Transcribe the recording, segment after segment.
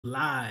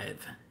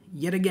Live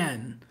yet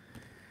again.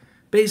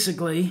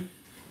 Basically,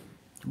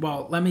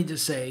 well, let me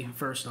just say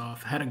first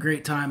off, had a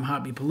great time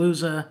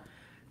Hobbypalooza,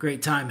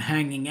 great time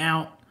hanging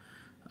out.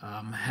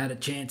 Had a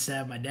chance to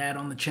have my dad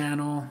on the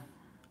channel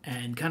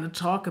and kind of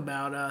talk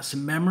about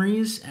some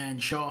memories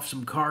and show off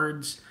some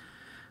cards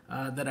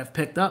that I've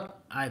picked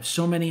up. I have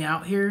so many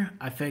out here.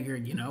 I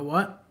figured, you know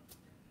what?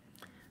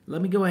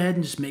 Let me go ahead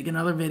and just make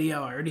another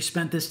video. I already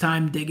spent this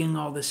time digging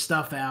all this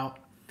stuff out.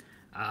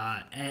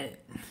 And,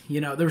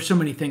 there were so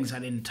many things I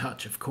didn't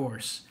touch, of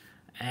course.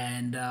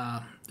 And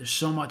there's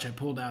so much I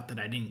pulled out that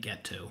I didn't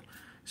get to.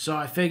 So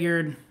I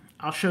figured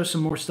I'll show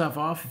some more stuff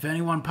off. If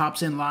anyone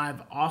pops in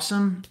live,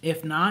 awesome.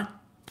 If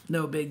not,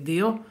 no big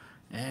deal.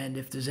 And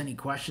if there's any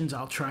questions,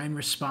 I'll try and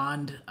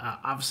respond.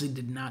 Obviously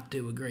did not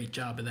do a great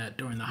job of that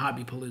during the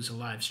Hobbypalooza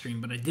live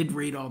stream, but I did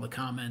read all the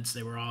comments.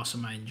 They were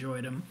awesome. I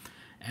enjoyed them.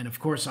 And, of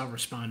course, I'll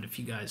respond if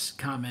you guys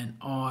comment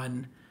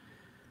on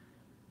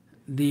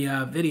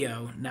the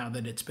video now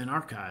that it's been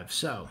archived.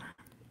 So,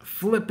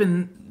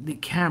 flipping the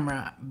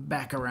camera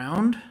back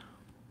around,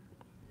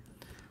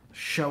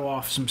 show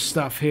off some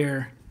stuff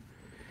here.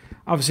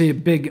 Obviously a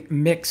big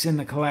mix in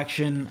the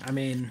collection. I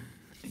mean,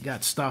 you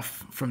got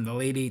stuff from the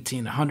late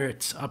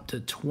 1800s up to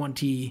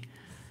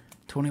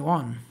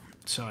 2021.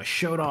 So I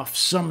showed off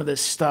some of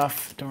this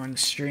stuff during the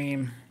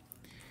stream.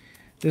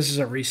 This is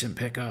a recent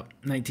pickup,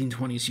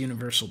 1920s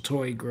Universal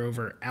Toy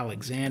Grover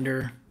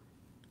Alexander.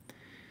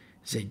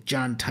 It's a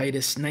John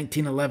Titus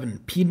 1911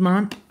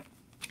 Piedmont.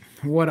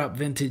 What up,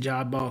 vintage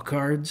oddball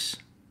cards?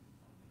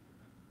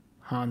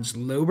 Hans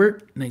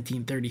Lobert,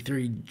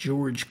 1933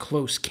 George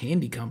Close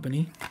Candy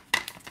Company.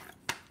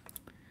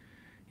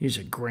 Here's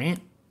a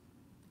Grant,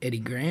 Eddie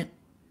Grant,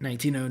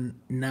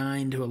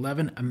 1909 to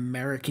 11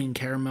 American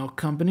Caramel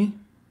Company.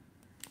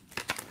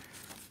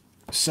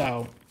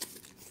 So,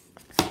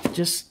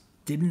 just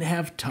didn't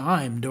have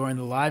time during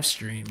the live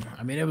stream.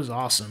 I mean, it was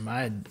awesome.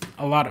 I had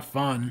a lot of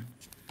fun.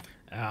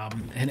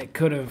 And it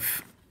could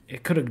have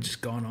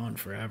just gone on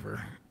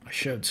forever. I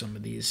showed some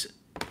of these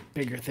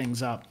bigger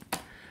things up,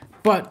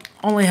 but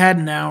only had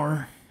an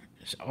hour.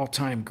 It's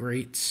all-time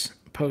greats.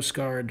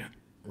 Postcard,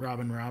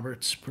 Robin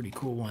Roberts, pretty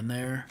cool one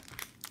there.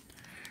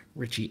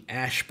 Richie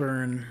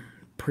Ashburn,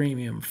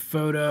 premium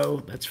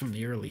photo. That's from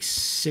the early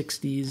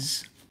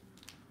 60s.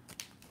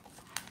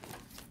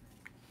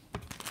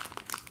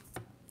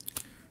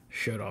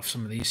 Showed off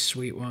some of these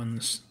sweet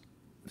ones.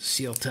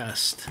 Seal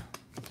test.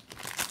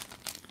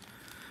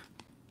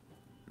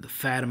 The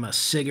Fatima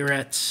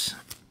cigarettes.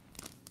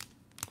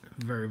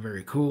 Very,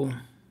 very cool.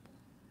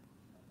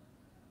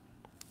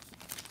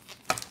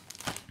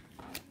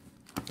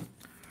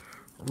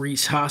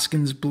 Reese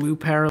Hoskins Blue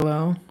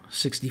Parallel.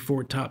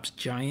 64 Topps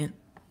Giant.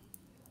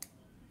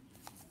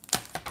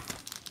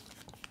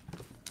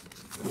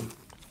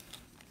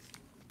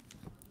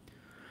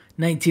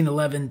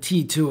 (1911)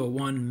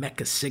 T201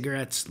 Mecca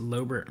Cigarettes.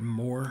 Lobert and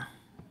Moore.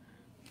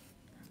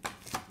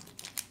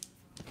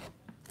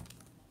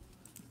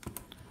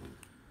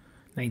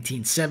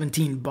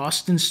 1917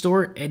 Boston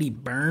Store, Eddie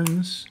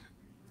Burns.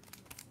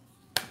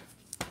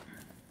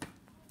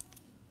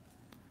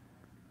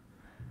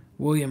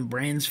 William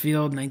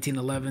Bransfield,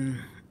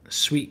 1911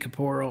 Sweet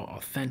Caporal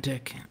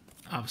Authentic.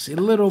 Obviously a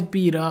little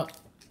beat up,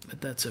 but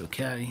that's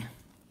okay.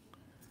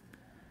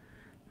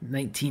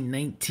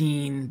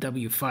 1919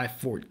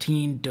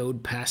 W514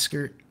 Dode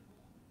Paskert.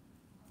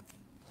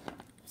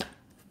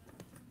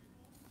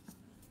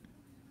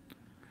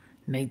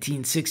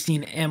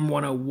 1916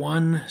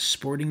 M101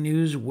 Sporting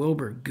News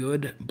Wilbur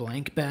Good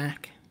blank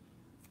back.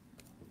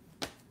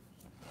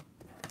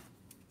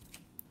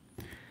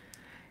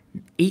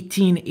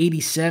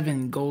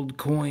 1887 gold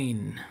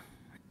coin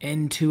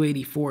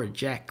N284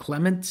 Jack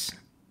Clements.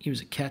 He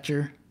was a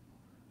catcher.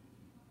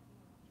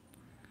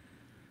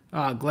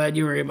 Glad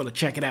you were able to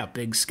check it out,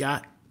 Big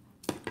Scott.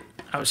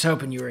 I was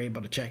hoping you were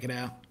able to check it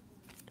out.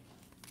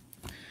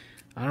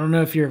 I don't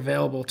know if you're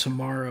available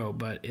tomorrow,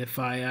 but if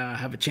I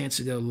have a chance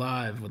to go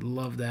live, would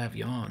love to have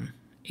you on.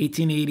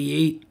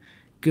 1888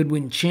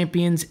 Goodwin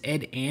Champions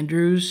Ed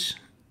Andrews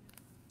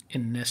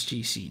in an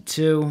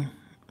SGC2.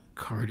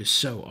 Card is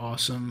so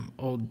awesome.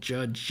 Old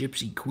Judge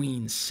Gypsy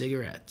Queen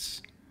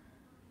cigarettes.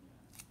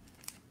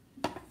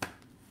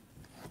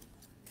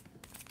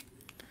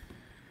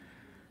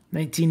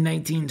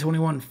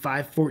 (1919-21)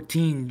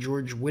 514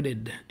 George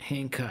Whitted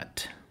hand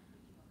cut.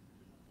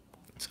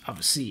 It's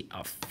obviously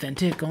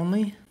authentic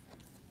only.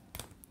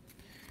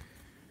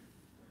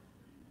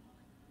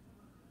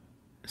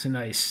 It's a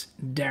nice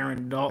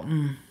Darren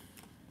Dalton.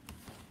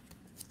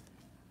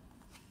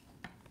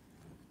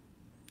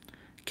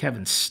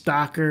 Kevin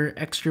Stocker,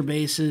 extra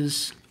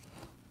bases.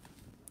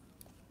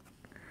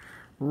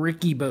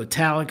 Ricky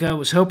Botalico.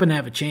 Was hoping to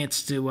have a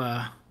chance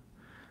to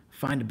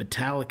find a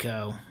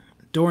Botalico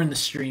during the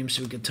stream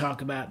so we could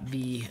talk about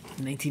the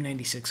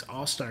 1996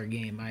 All-Star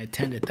game. I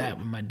attended that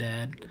with my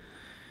dad.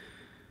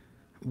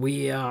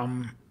 We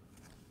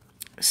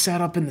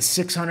sat up in the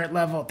 600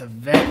 level at the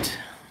vet.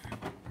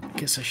 I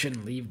guess I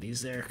shouldn't leave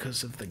these there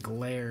because of the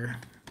glare.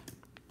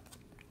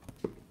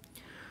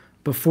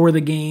 before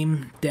the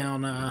game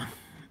down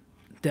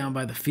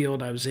by the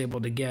field, I was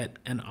able to get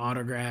an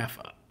autograph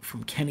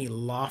from Kenny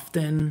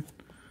Lofton.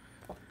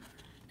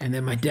 And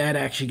then my dad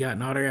actually got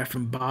an autograph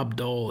from Bob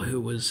Dole,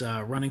 who was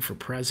running for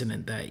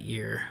president that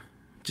year.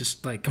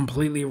 Just like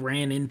completely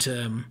ran into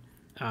him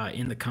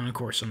in the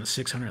concourse on the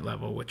 600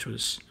 level, which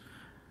was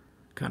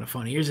kind of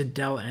funny. Here's a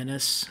Del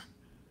Ennis.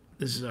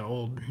 This is an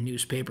old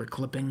newspaper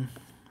clipping.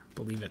 I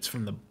believe it's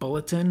from the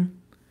Bulletin.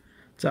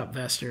 What's up,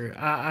 Vester?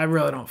 I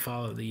really don't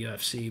follow the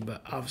UFC,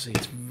 but obviously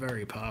it's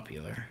very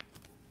popular.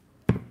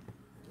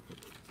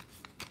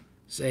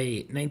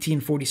 Say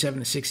 1947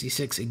 to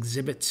 66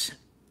 exhibits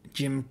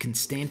Jim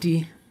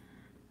Constanti.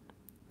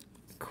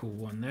 Cool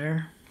one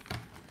there.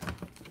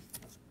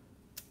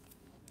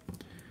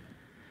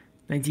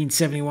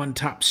 1971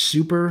 Top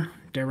Super,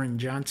 Darren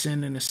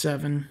Johnson in a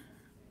 7.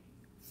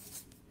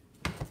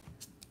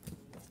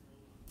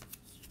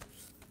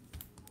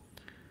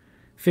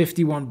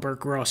 '51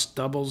 Burke Ross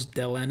doubles,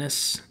 Del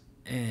Ennis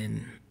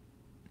and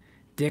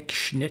Dick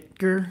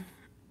Schnitger.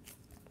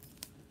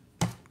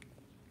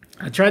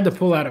 I tried to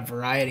pull out a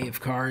variety of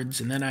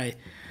cards, and then I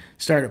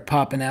started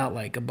popping out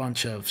like a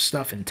bunch of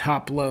stuff in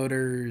top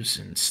loaders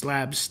and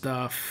slab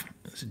stuff.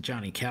 This is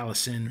Johnny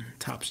Callison,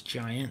 Topps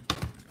Giant.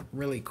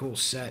 Really cool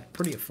set.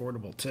 Pretty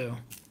affordable, too.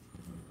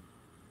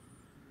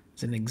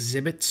 It's an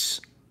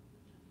Exhibits.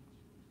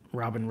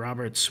 Robin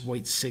Roberts,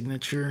 white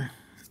signature.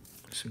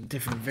 Some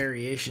different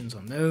variations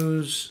on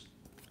those.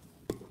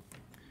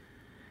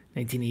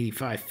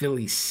 1985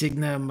 Phillies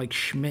Signa, Mike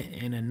Schmidt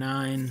in a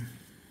 9.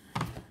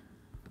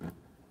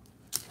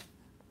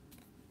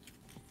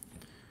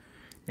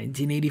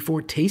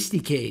 1984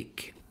 Tasty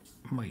Cake,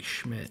 Mike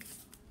Schmidt.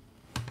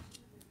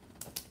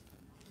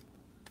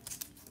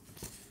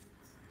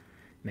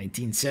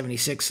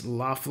 1976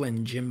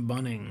 Laughlin, Jim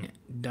Bunning,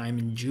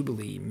 Diamond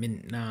Jubilee,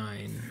 Mint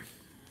 9.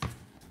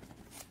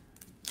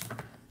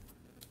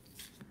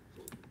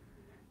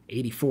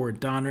 84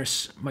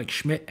 Donruss, Mike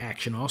Schmidt,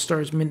 Action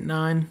All-Stars, Mint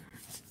 9.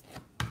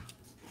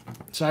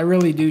 So I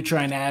really do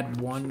try and add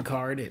one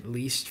card at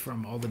least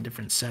from all the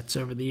different sets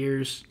over the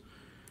years.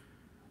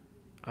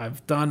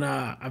 I've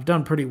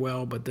done pretty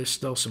well, but there's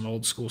still some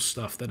old school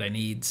stuff that I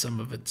need. Some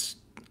of it's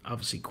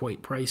obviously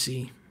quite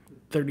pricey.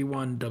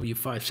 31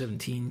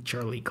 W517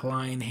 Charlie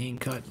Klein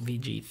hand cut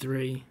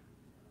VG3.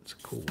 It's a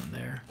cool one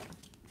there.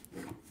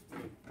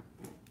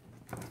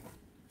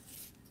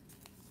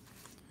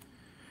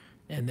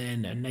 And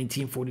then a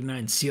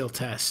 1949 Seal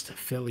Test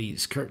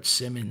Phillies Kurt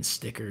Simmons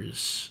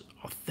stickers,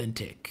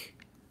 authentic.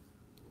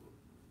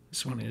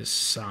 This one is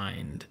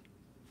signed,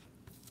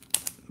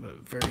 but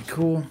very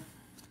cool.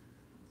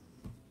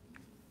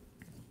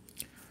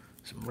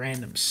 Some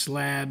random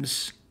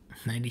slabs.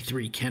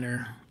 93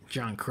 Kenner,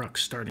 John Kruk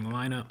starting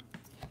lineup.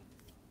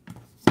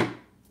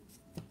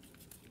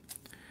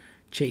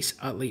 Chase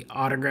Utley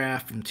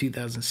autograph from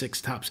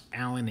 2006 Topps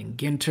Allen and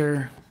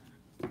Ginter.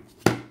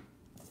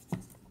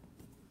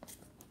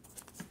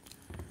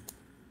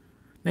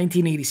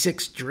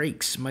 '86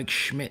 Drake's Mike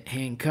Schmidt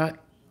hand cut.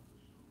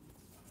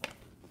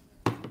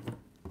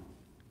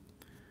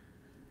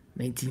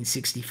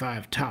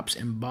 1965 Topps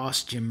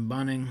embossed Jim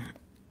Bunning.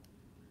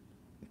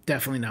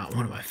 Definitely not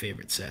one of my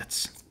favorite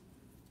sets.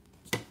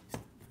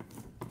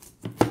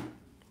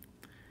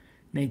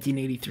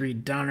 1983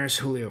 Donruss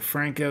Julio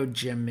Franco,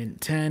 Gem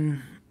Mint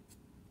 10.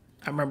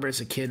 I remember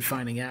as a kid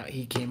finding out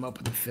he came up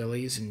with the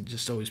Phillies and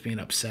just always being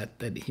upset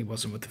that he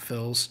wasn't with the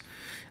Phils.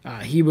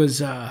 He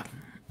was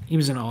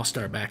an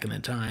all-star back in the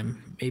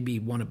time. Maybe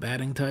won a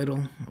batting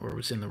title or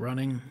was in the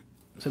running.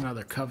 It's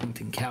another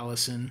Covington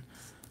Callison.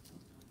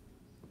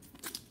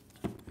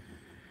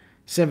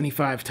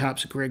 75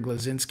 Topps Greg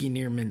Lazinski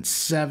near mint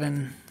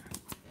 7.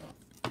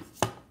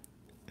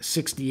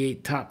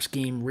 68 Topps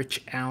Game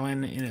Rich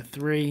Allen in a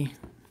 3.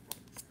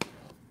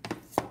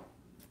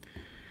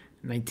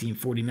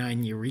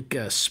 1949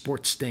 Eureka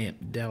Sports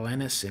Stamp Del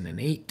Ennis in an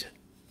 8.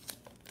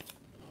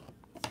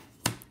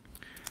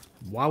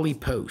 Wally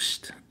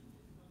Post.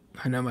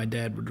 I know my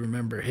dad would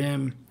remember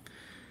him.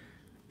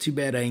 Too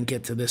bad I didn't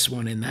get to this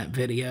one in that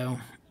video.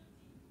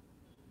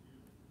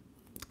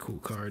 Cool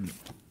card.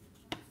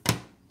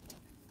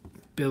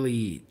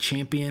 Billy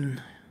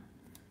Champion.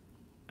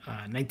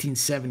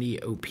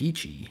 1970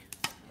 O-Pee-Chee.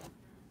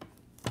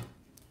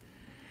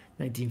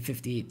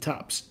 1958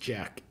 Topps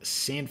Jack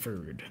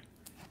Sanford.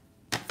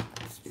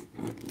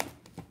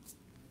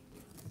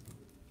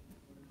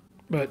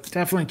 But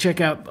definitely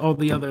check out all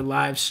the other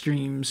live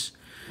streams.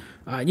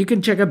 You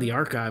can check out the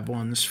archive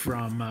ones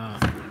from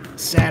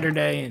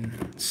Saturday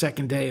and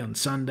second day on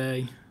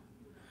Sunday.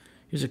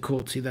 Here's a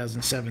cool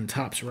 2007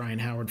 Topps Ryan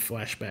Howard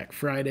Flashback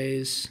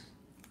Fridays.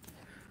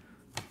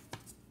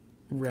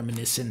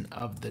 Reminiscent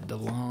of the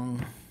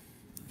DeLong.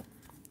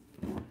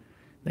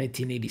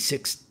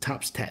 1986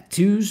 Topps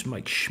Tattoos,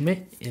 Mike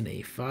Schmidt in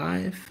a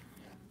 5.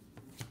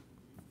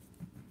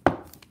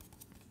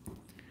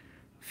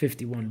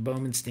 51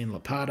 Bowman Stan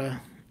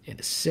Lapata in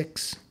a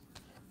 6.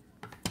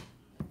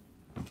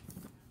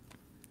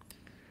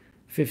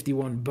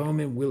 51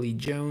 Bowman Willie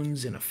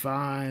Jones in a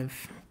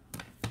 5.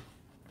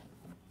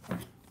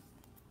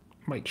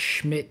 Mike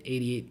Schmidt,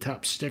 88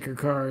 top sticker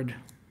card.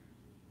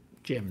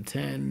 Gem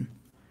 10.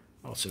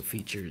 Also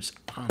features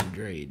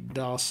Andre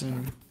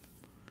Dawson.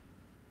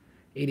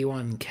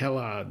 81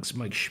 Kellogg's,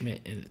 Mike Schmidt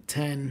in a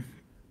 10.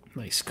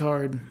 Nice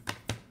card.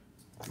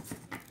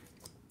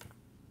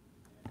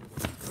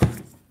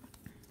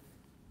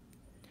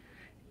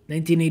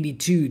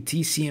 '82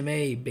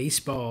 TCMA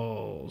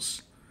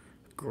Baseballs.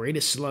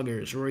 Greatest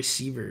Sluggers, Roy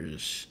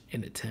Sievers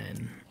in a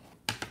 10.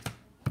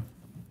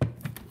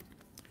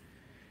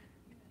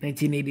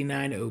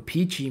 1989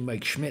 O-Pee-Chee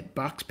Mike Schmidt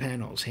box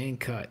panels, hand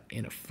cut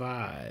in a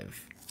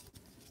 5.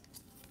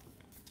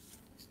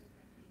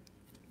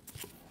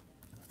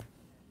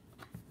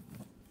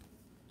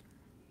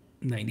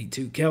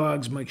 '92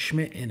 Kellogg's Mike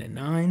Schmidt in a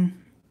 9.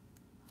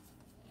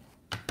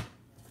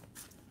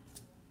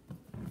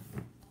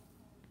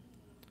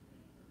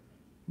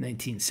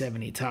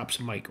 '70 Topps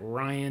Mike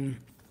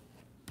Ryan.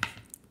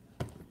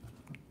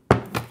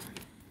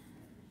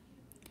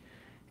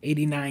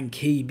 '89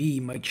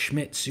 KB Mike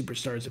Schmidt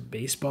Superstars of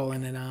Baseball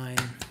in a 9.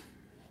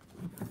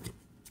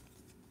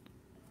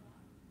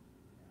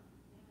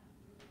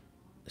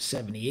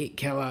 '78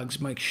 Kellogg's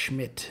Mike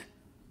Schmidt,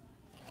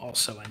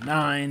 also a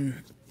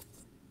 9.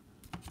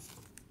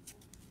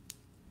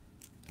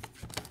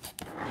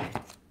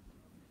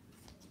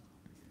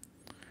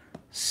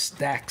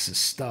 Stacks of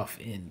stuff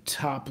in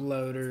top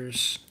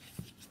loaders.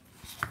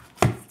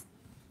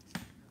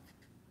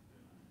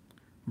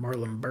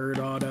 Marlon Byrd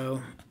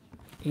auto.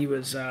 He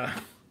was a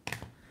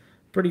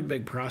pretty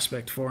big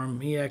prospect for him.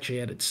 He actually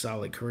had a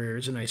solid career.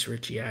 It's a nice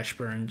Richie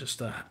Ashburn,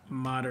 just a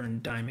modern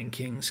Diamond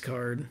Kings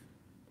card.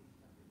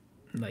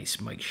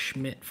 Nice Mike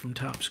Schmidt from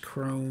Topps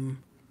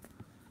Chrome.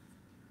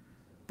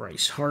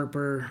 Bryce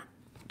Harper,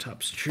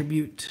 Topps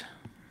Tribute.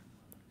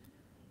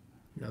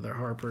 Another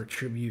Harper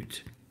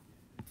Tribute.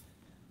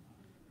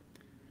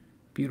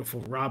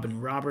 Beautiful Robin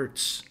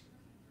Roberts.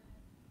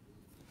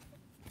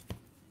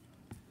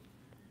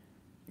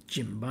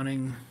 Jim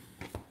Bunning.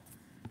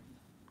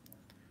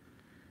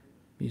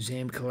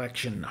 Museum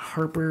Collection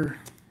Harper.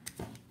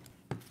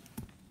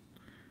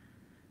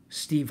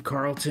 Steve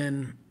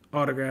Carlton,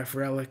 autograph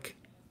relic.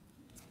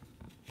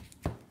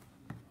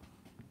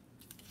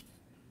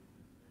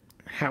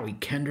 Howie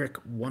Kendrick,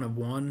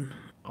 1/1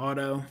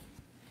 auto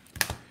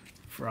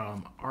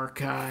from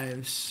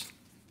Archives.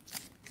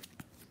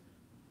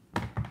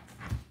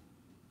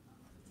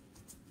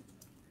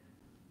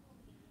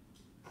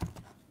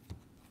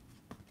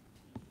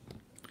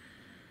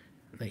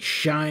 Nice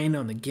shine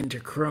on the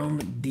Ginter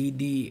Chrome,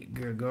 D.D.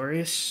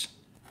 Gregorius.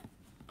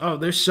 Oh,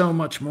 there's so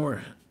much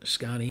more,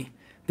 Scotty.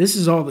 This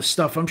is all the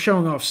stuff. I'm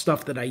showing off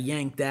stuff that I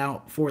yanked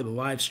out for the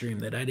live stream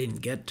that I didn't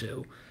get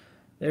to.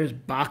 There's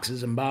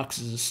boxes and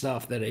boxes of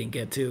stuff that I didn't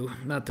get to.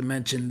 Not to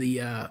mention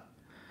the,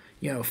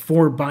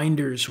 4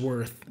 binders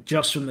worth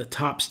just from the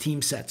Topps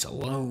team sets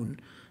alone.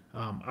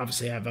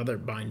 Obviously, I have other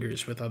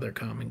binders with other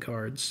common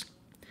cards.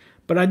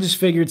 But I just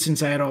figured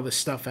since I had all this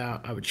stuff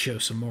out, I would show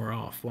some more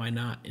off. Why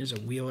not? Here's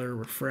a Wheeler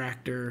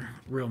Refractor,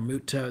 Real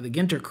Muto. The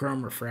Ginter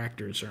Chrome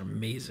Refractors are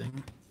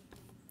amazing.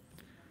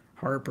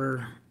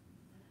 Harper.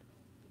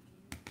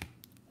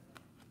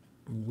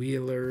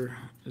 Wheeler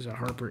is a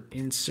Harper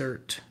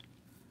insert.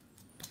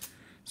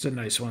 It's a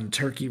nice one.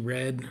 Turkey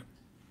Red.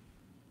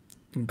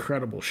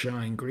 Incredible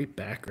shine. Great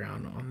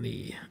background on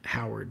the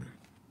Howard.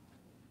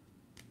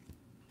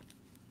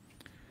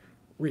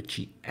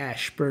 Richie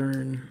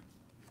Ashburn.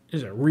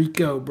 There's a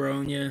Rico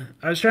Bronya.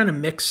 I was trying to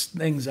mix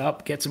things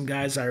up, get some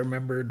guys I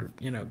remembered,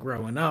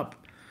 growing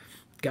up.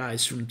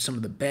 Guys from some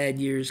of the bad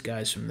years,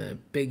 guys from the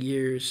big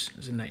years.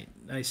 There's a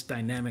nice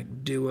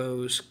dynamic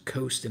duos,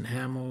 Coast and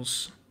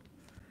Hamels.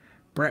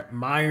 Brett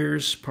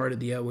Myers, part of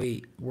the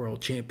 '08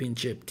 World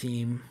Championship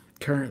team.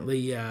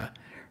 Currently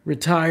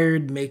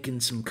retired,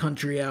 making some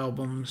country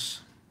albums.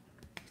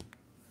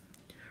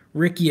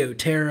 Ricky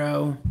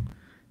Otero.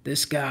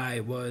 This guy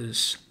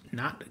was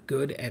not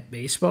good at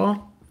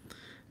baseball.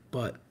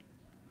 But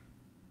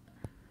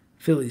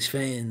Phillies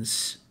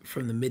fans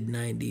from the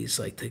mid-'90s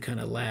like to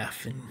kind of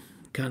laugh and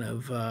kind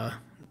of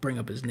bring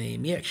up his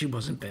name. He actually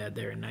wasn't bad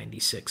there in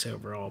 '96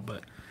 overall,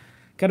 but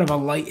kind of a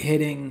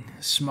light-hitting,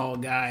 small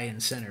guy in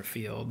center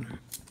field.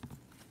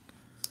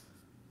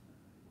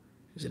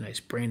 He's a nice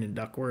Brandon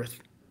Duckworth.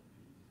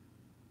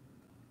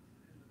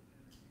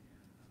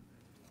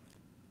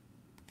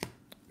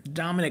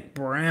 Dominic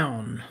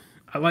Brown.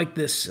 I like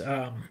this.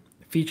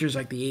 Features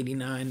like the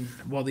 '89,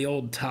 well, the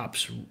old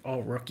Topps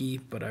all rookie,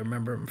 but I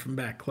remember him from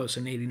back close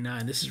in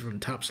 '89. This is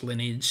from Topps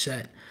Lineage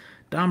set.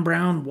 Don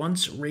Brown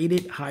once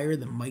rated higher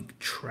than Mike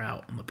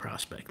Trout on the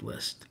prospect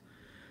list.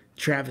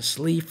 Travis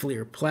Lee,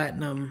 Fleer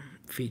Platinum,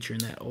 featuring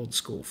that old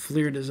school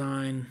Fleer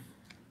design.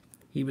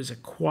 He was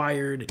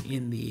acquired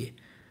in the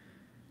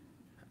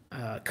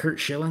Kurt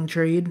Schilling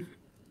trade.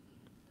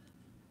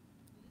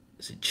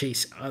 It's a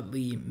Chase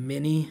Utley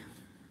mini.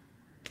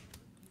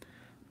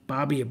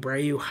 Bobby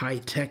Abreu,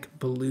 high-tech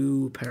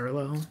blue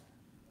parallel.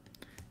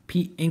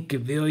 Pete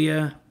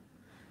Incaviglia,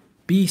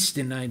 beast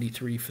in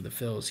 '93 for the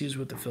Phillies. He was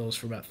with the Phillies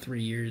for about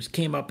 3 years.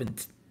 Came up in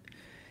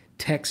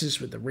Texas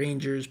with the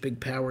Rangers, big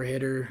power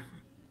hitter.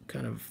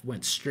 Kind of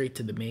went straight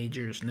to the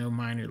majors, no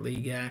minor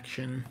league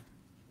action.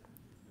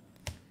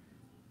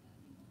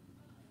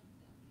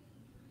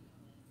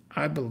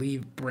 I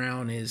believe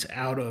Brown is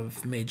out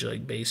of Major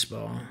League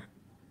Baseball.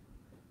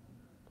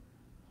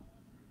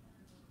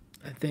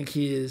 I think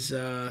he is,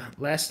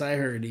 last I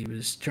heard, he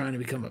was trying to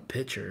become a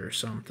pitcher or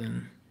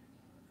something.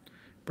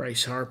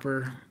 Bryce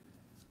Harper,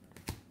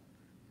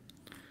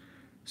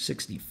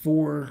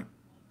 64.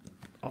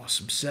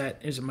 Awesome set.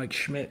 Here's a Mike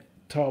Schmidt,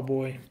 tall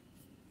boy.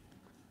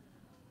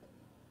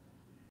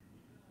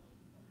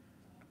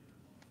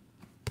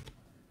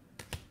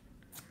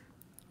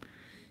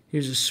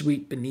 Here's a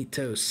sweet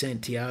Benito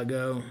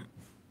Santiago,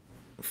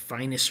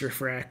 finest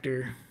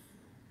refractor.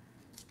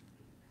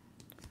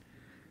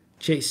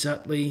 Chase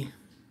Utley,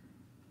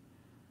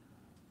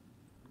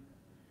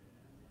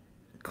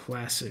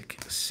 classic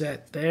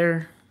set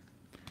there.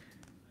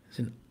 It's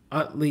an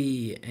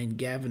Utley and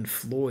Gavin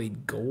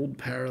Floyd gold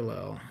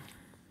parallel.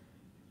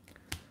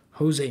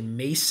 Jose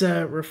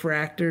Mesa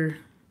refractor.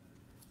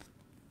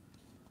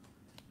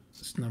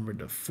 It's numbered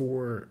to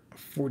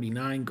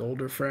 449 gold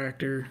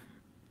refractor.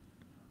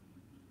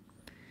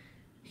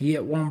 He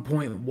at one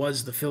point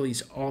was the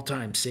Phillies'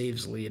 all-time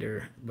saves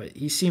leader, but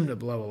he seemed to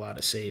blow a lot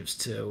of saves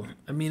too.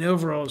 I mean,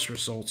 overall his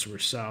results were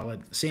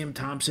solid. Sam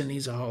Thompson,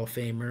 he's a Hall of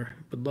Famer.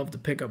 Would love to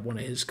pick up one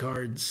of his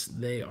cards.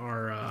 They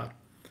are,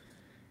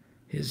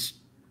 his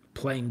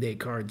playing day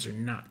cards are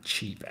not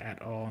cheap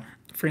at all.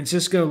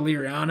 Francisco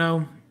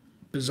Liriano,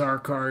 bizarre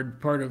card,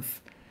 part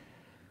of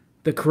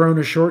the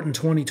Corona short in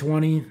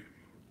 2020.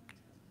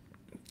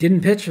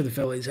 Didn't pitch for the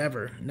Phillies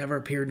ever. Never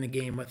appeared in a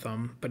game with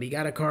them, but he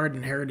got a card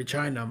and Heritage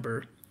High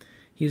number.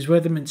 He was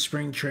with him in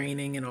spring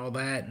training and all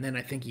that, and then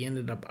I think he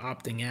ended up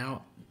opting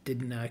out.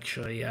 Didn't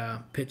actually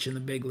pitch in the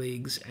big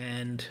leagues,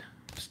 and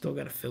still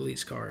got a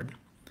Phillies card.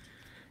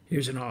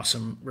 Here's an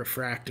awesome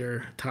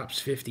refractor, Topps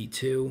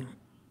 52,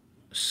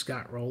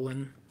 Scott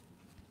Rowland.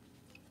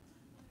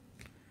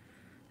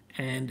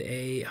 And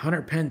a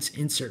Hunter Pence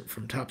insert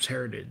from Topps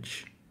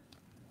Heritage.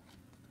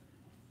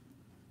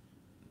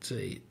 It's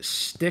a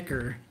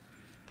sticker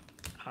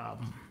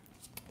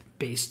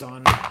based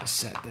on a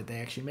set that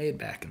they actually made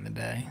back in the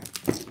day.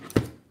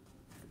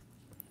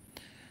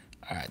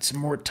 All right, some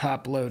more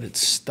top-loaded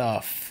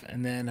stuff.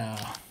 And then,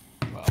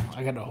 well,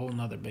 I got a whole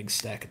nother big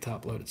stack of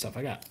top-loaded stuff.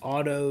 I got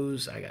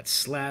autos. I got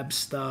slab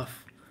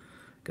stuff.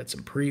 Got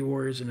some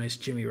pre-wars, a nice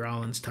Jimmy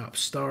Rollins top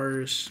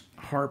stars.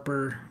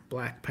 Harper,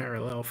 black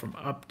parallel from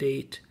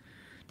Update.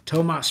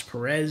 Tomas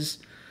Perez.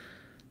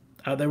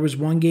 There was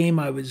one game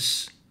I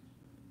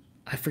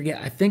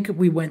forget, I think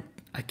we went,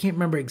 I can't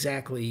remember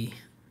exactly.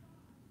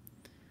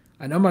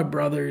 I know my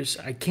brothers,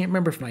 I can't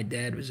remember if my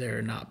dad was there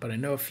or not, but I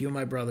know a few of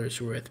my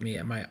brothers were with me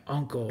and my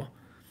uncle.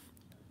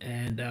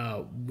 And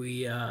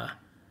we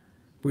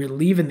were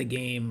leaving the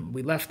game.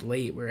 We left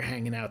late. We were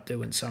hanging out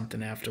doing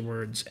something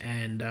afterwards.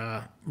 And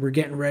we're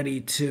getting ready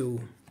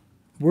to,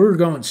 we're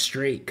going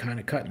straight, kind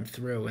of cutting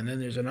through. And then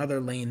there's another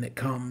lane that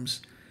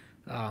comes,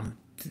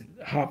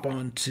 hop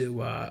on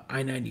to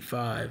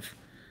I-95.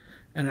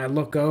 And I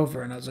look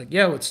over and I was like,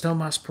 yo, it's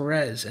Tomas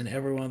Perez. And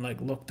everyone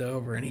like looked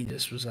over and he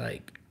just was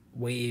like,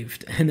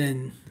 waved and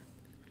then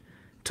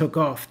took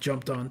off,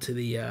 jumped onto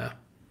the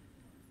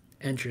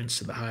entrance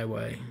to the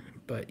highway.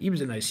 But he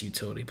was a nice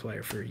utility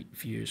player for a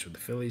few years with the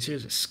Phillies.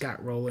 Here's a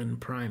Scott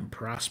Rowland prime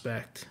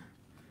prospect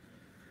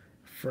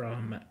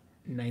from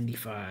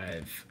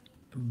 95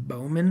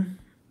 Bowman.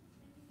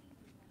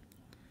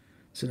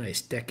 It's a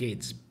nice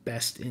decade's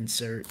best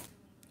insert.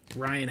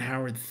 Ryan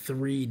Howard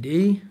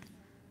 3D.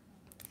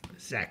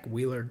 Zach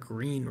Wheeler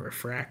green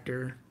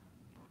refractor.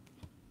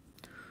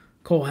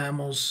 Cole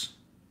Hamels,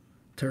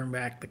 turn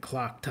back the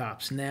clock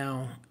tops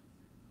now,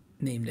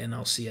 named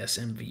NLCS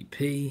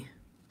MVP.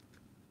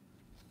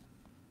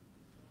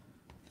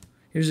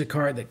 Here's a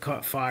card that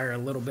caught fire a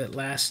little bit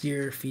last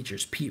year.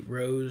 Features Pete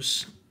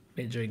Rose.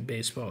 Major League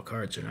Baseball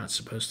cards are not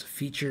supposed to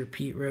feature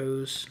Pete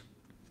Rose.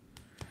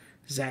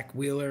 Zach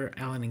Wheeler,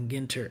 Allen and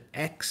Ginter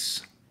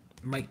X.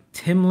 Mike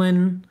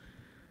Timlin,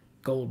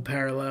 gold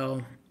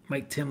parallel.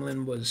 Mike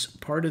Timlin was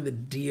part of the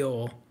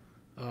deal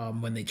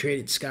when they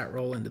traded Scott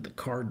Rowland to the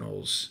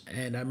Cardinals.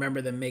 And I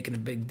remember them making a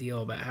big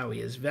deal about how he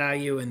has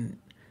value. And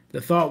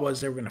the thought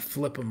was they were going to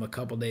flip him a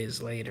couple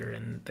days later.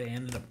 And they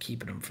ended up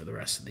keeping him for the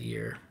rest of the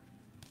year.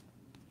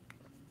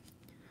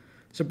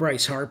 So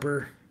Bryce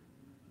Harper.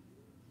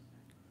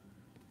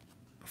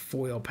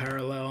 Foil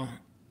parallel.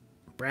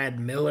 Brad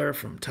Miller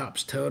from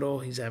Topps Total.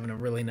 He's having a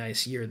really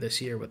nice year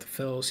this year with the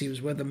Phils. He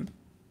was with them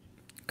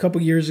a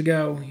couple years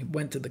ago. He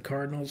went to the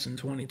Cardinals in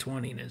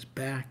 2020 and is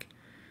back.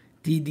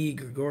 D.D.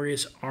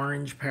 Gregorius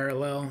orange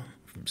parallel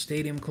from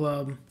Stadium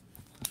Club.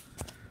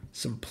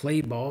 Some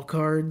play ball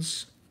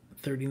cards.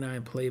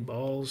 39 play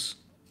balls.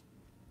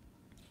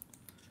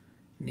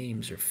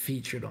 Names are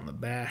featured on the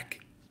back.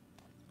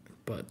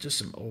 But just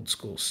some old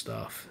school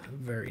stuff.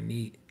 Very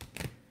neat.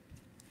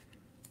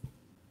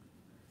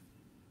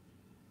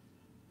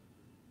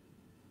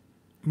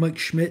 Mike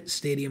Schmidt,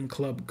 Stadium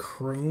Club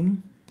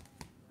Chrome.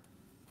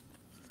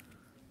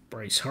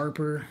 Bryce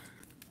Harper.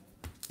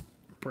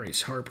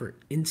 Bryce Harper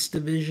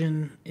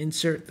Instavision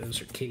insert.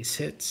 Those are case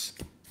hits.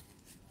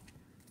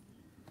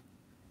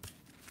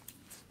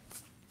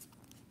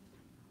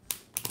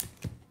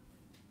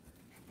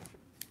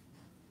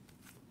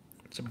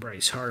 It's a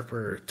Bryce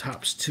Harper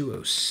Topps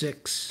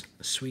 206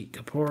 Sweet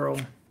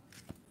Caporal.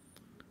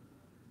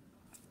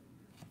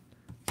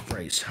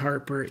 Bryce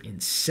Harper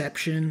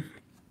Inception.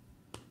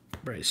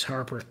 Bryce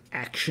Harper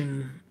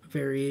Action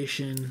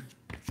Variation.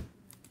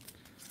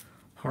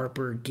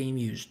 Harper Game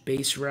Used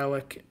Base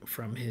Relic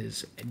from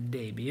his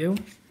debut.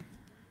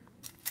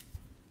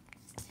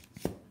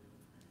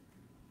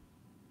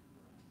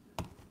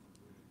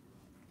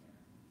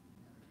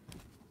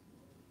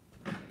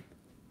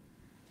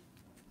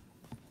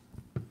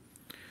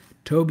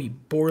 Toby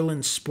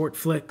Borland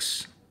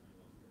Sportflix.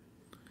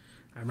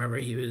 I remember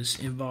he was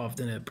involved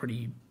in a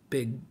pretty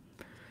big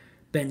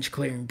bench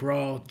clearing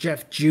brawl.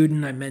 Jeff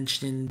Juden, I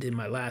mentioned in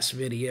my last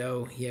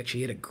video. He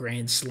actually hit a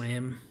grand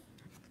slam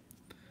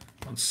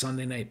on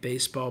Sunday Night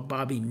Baseball.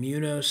 Bobby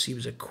Munoz, he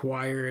was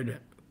acquired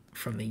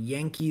from the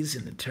Yankees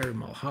in the Terry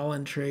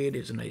Mulholland trade.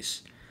 There's a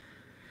nice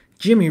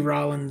Jimmy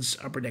Rollins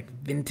Upper Deck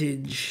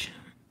Vintage.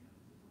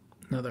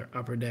 Another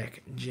Upper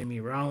Deck Jimmy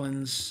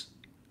Rollins.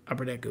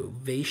 Upper Deck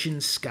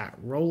Ovation Scott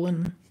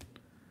Rowland.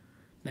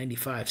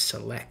 95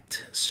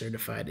 Select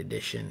Certified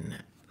Edition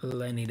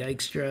Lenny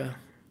Dykstra.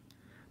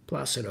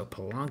 Placido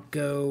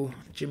Polanco.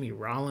 Jimmy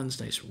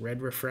Rollins, nice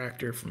red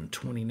refractor from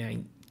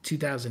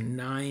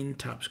 2009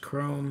 Topps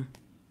Chrome.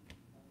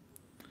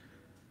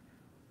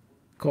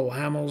 Cole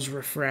Hamels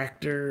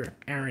refractor.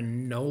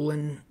 Aaron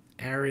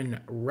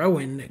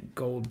Rowan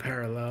gold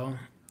parallel.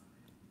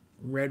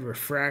 Red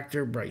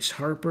refractor Bryce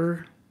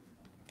Harper.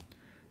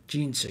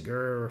 Gene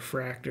Segura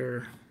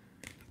refractor.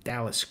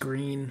 Dallas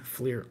Green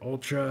Fleer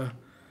Ultra.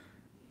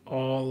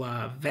 All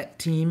vet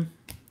team.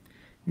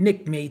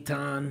 Nick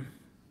Maton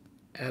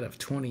out of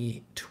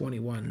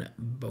 2021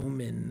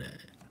 Bowman.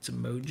 It's a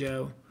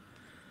Mojo.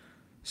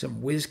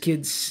 Some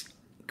WizKids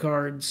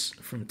cards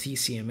from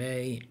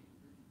TCMA.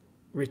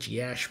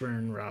 Richie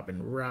Ashburn,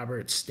 Robin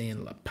Roberts,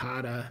 Stan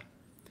Lapata,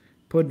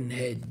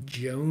 Puddinhead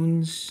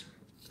Jones,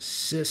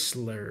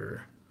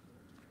 Sisler,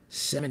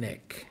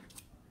 Semenuk,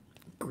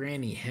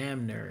 Granny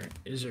Hamner.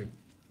 Is a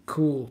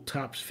cool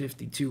Topps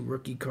 52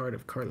 rookie card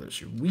of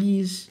Carlos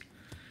Ruiz.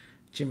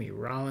 Jimmy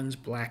Rollins,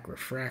 black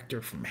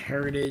refractor from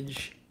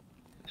Heritage.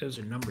 Those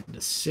are numbered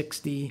to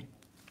 60.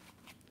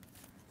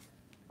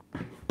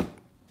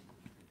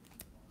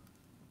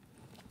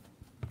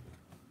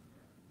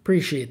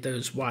 Appreciate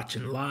those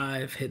watching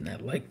live, hitting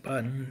that like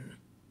button.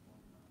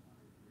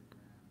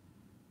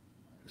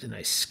 There's a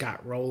nice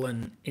Scott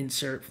Rowland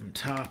insert from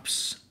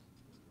Topps.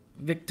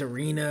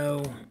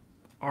 Victorino,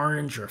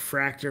 orange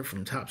refractor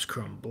from Topps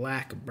Chrome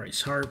Black,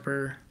 Bryce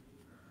Harper.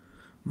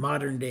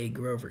 Modern day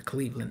Grover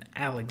Cleveland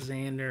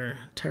Alexander.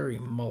 Terry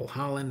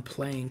Mulholland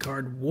playing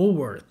card.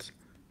 Woolworth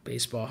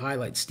baseball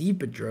highlight. Steve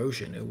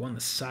Bedrosian, who won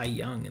the Cy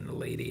Young in the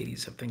late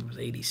 80s. I think it was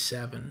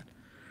 87.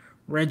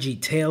 Reggie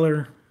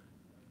Taylor.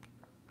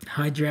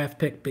 High draft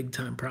pick,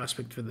 big-time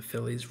prospect for the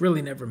Phillies.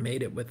 Really never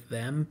made it with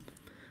them.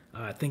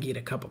 I think he had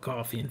a cup of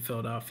coffee in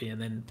Philadelphia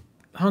and then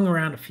hung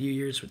around a few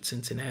years with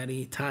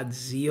Cincinnati. Todd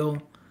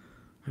Zeal,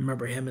 I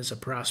remember him as a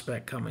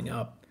prospect coming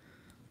up.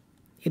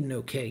 He had an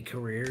okay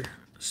career.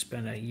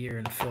 Spent a year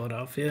in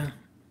Philadelphia.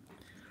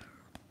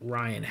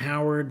 Ryan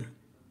Howard,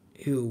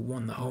 who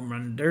won the Home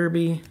Run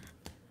Derby.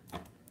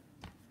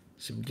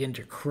 Some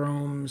Ginter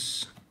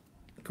Chromes.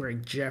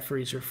 Greg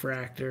Jeffries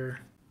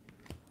refractor.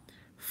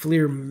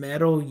 Fleer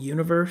Metal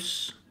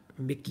Universe,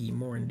 Mickey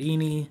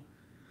Morandini.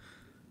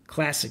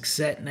 Classic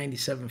Set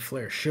 97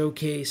 Flair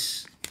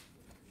Showcase.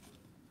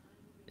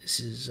 This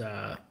is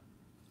the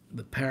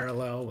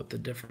parallel with the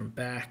different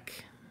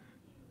back.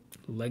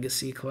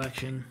 Legacy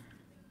Collection.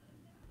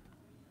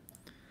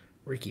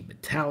 Ricky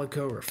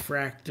Metallico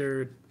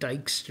refractor.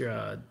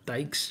 Dykstra.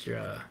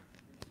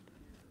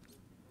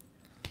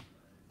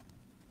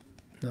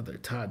 Another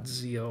Todd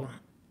Zeal.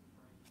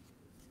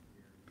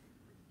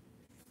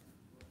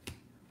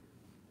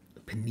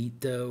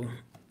 Benito,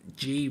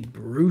 G.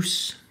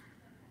 Bruce,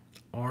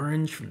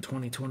 orange from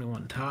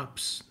 2021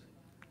 Topps.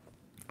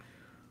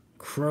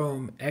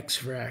 Chrome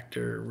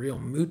X-Fractor, Real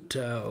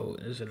Muto.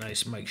 There's a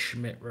nice Mike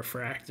Schmidt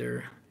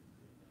refractor.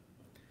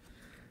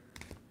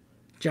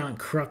 John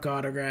Kruk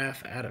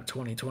autograph out of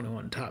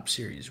 2021 Topps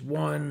Series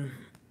 1.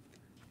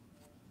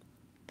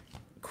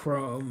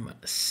 Chrome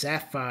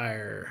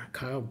Sapphire,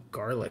 Kyle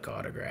Garlick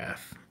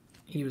autograph.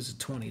 He was a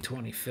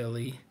 2020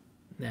 Philly,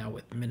 now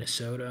with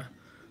Minnesota.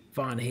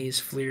 Von Hayes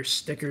Fleer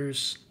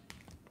stickers.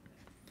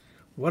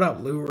 What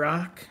up, Lou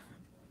Rock?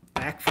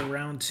 Back for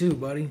round 2,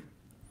 buddy.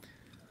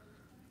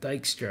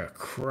 Dykstra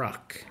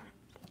Kruk.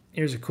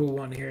 Here's a cool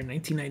one here.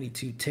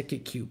 1992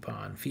 ticket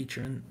coupon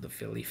featuring the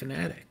Philly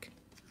Fanatic.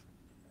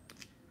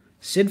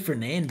 Sid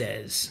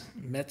Fernandez.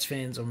 Mets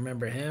fans will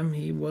remember him.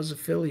 He was a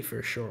Philly for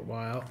a short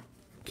while.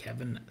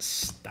 Kevin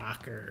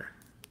Stocker.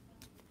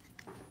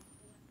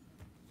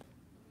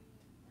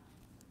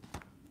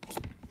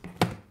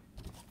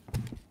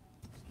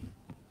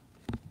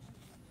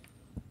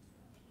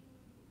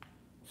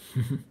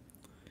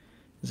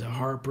 Is a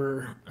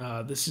Harper.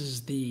 This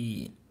is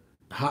the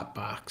Hot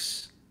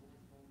Box.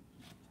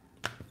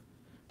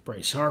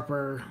 Bryce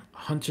Harper,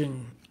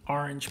 Hunting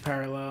Orange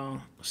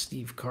Parallel,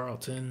 Steve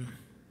Carlton,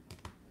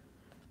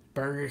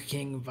 Burger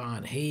King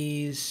Von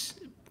Hayes,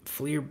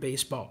 Fleer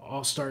Baseball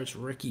All-Stars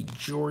Ricky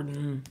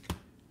Jordan,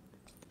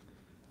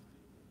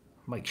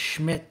 Mike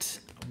Schmidt,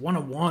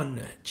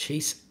 101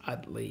 Chase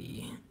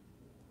Utley.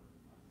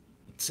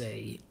 It's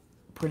a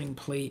printing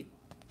plate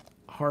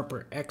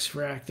Harper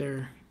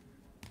X-Fractor.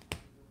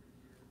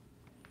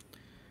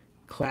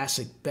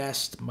 Classic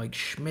Best Mike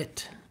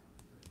Schmidt.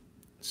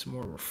 Some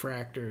more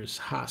refractors,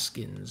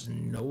 Hoskins,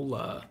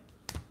 Nola.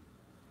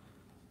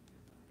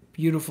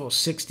 Beautiful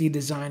 60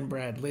 design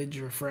Brad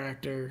Lidge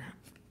refractor.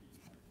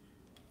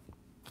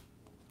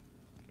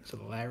 It's a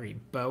Larry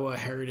Boa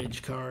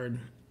Heritage card.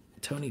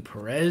 Tony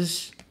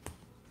Perez,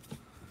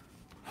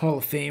 Hall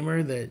of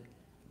Famer that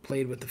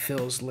played with the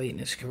Phillies late in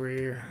his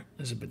career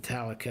as a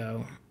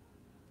Metallico.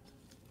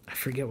 I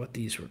forget what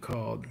these were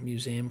called.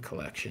 Museum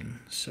collection.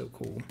 So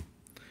cool.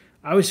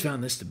 I always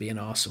found this to be an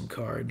awesome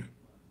card.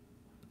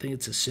 I think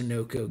it's a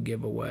Sunoco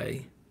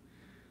giveaway.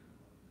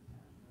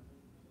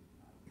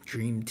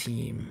 Dream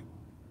Team.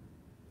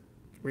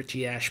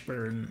 Richie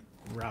Ashburn,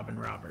 Robin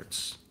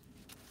Roberts.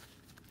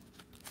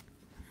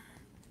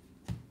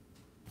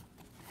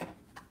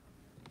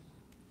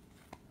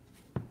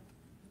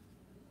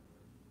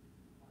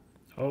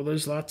 Oh,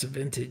 there's lots of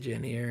vintage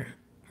in here.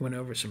 Went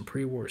over some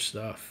pre-war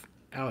stuff.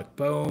 Alec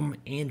Boehm,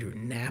 Andrew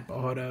Knapp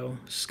auto,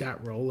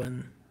 Scott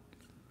Rowland.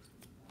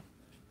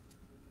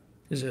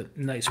 There's a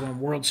nice one.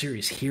 World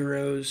Series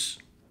Heroes.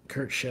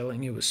 Kurt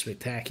Schilling, who was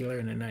spectacular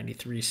in the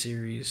 93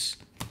 series.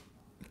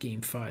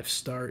 Game 5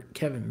 start.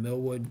 Kevin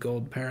Millwood,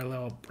 gold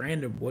parallel.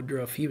 Brandon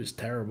Woodruff, he was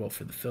terrible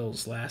for the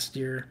Phils last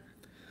year.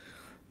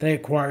 They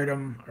acquired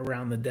him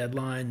around the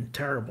deadline.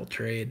 Terrible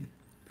trade.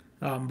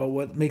 But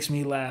what makes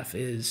me laugh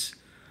is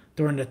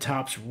during the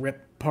Topps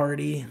Rip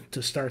party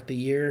to start the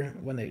year,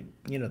 when they,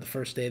 the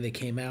first day they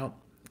came out,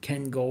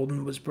 Ken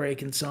Golden was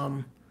breaking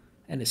some,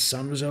 and his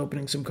son was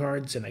opening some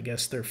cards, and I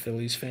guess they're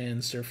Phillies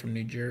fans. They're from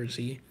New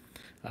Jersey,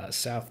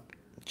 South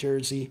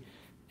Jersey,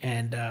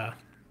 and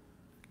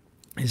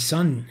his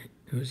son,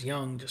 who's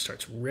young, just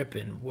starts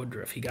ripping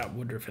Woodruff. He got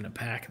Woodruff in a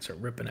pack and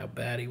started ripping how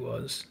bad he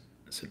was.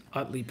 It's an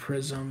Utley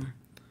Prism.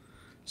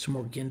 Some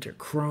more Ginter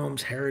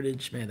Chromes,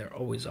 Heritage. Man, they're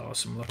always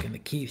awesome looking. The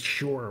Keith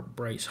Shore,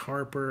 Bryce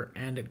Harper,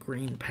 and a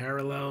green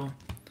parallel.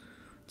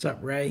 What's up,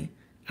 Ray?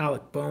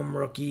 Alec Boehm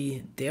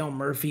rookie. Dale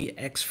Murphy,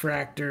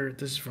 X-Fractor.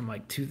 This is from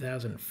like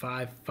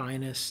 2005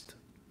 Finest.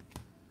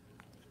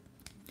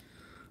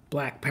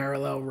 Black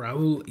parallel,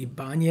 Raul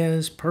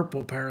Ibanez.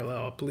 Purple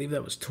parallel, I believe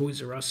that was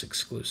Toys R Us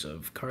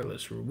exclusive.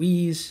 Carlos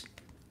Ruiz.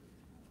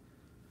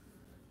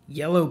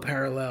 Yellow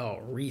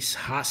parallel, Reese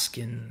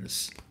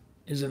Hoskins.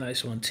 Is a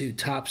nice one too.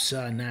 Topps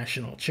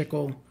National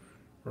Chickle.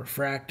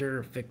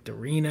 Refractor,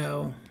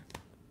 Victorino.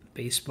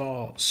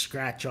 Baseball,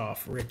 scratch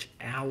off, Rich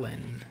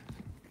Allen.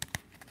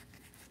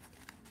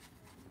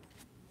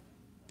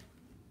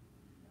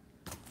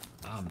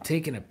 I'm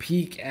taking a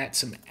peek at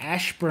some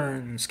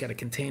Ashburns. Got a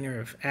container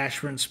of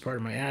Ashburns, part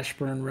of my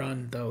Ashburn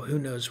run, though who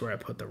knows where I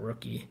put the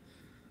rookie.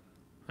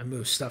 I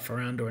moved stuff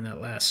around during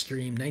that last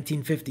stream.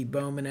 1950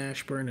 Bowman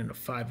Ashburn in a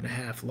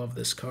 5.5. Love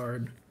this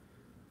card.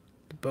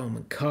 The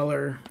Bowman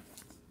color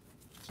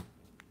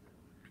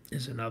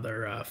is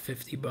another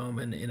 50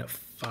 Bowman in a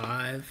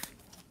 5.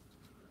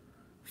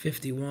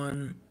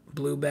 51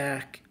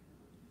 Blueback.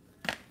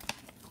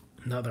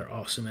 Another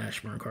awesome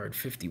Ashburn card.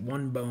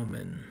 51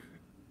 Bowman.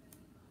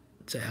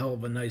 It's a hell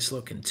of a nice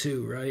looking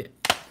too, right?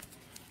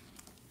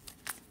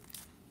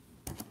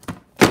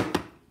 A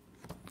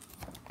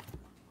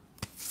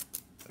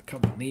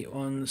couple neat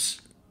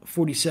ones.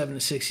 47 to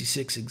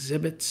 66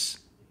 exhibits.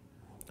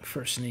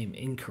 First name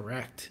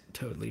incorrect.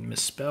 Totally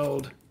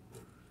misspelled.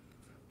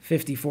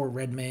 54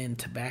 Redman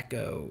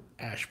Tobacco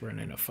Ashburn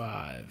in a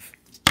 5.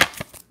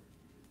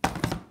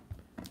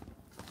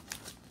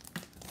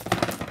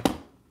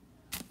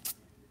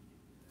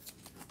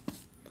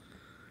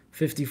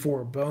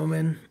 '54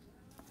 Bowman.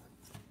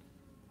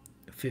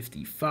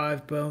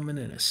 55 Bowman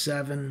in a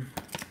 7.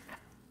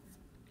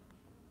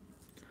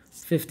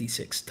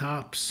 56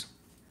 Topps.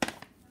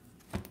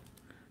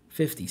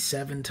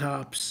 57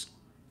 Topps.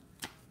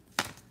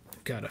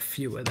 Got a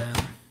few of them.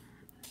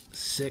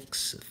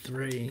 6,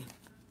 3.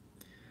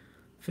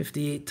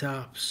 58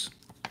 Topps.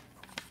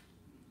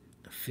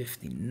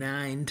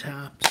 59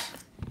 Topps.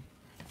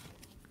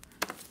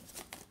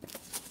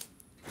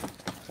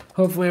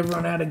 Hopefully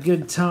everyone had a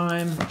good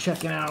time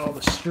checking out all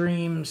the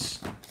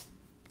streams.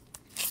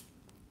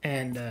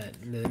 And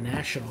the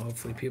National,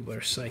 hopefully people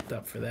are psyched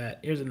up for that.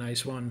 Here's a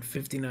nice one.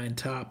 59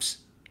 Topps.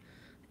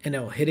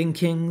 NL Hitting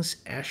Kings.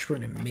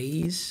 Ashburn and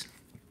Mays.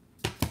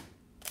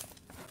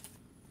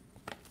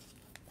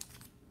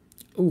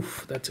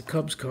 Oof, that's a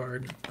Cubs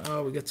card.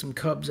 Oh, we got some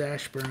Cubs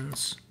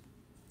Ashburns.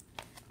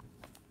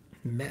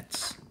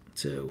 Mets,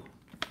 too.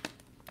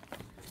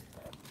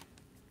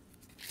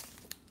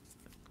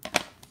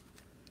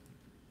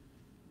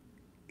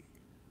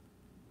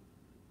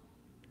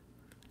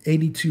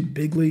 82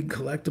 Big League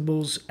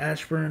Collectibles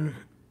Ashburn.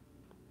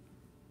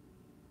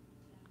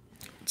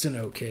 It's an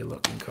okay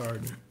looking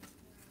card.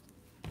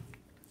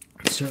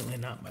 It's certainly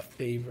not my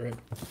favorite.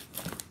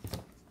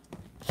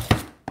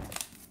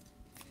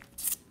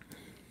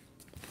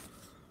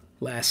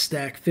 Last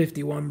stack,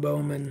 51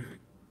 Bowman.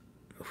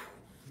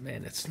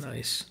 Man, it's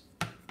nice.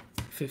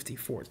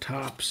 54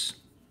 Topps.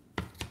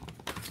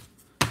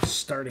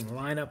 Starting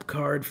lineup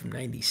card from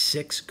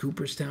 96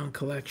 Cooperstown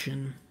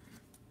collection.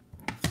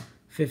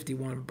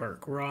 51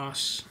 Burke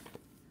Ross.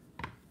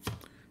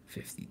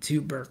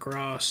 52 Burke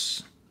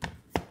Ross.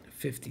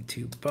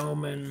 52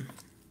 Bowman.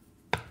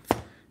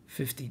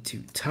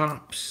 52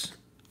 Topps.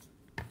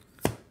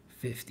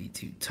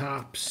 52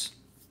 Topps.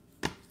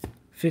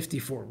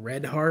 54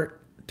 Red Heart.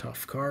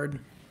 Tough card.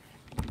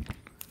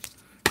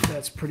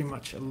 That's pretty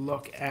much a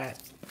look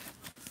at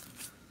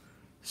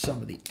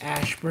some of the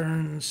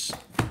Ashburns.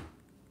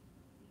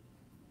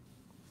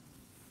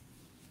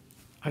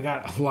 I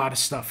got a lot of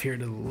stuff here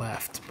to the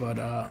left,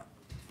 but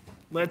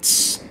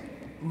let's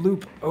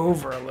loop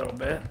over a little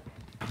bit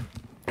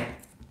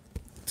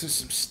to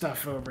some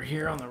stuff over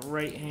here on the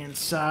right-hand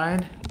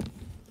side.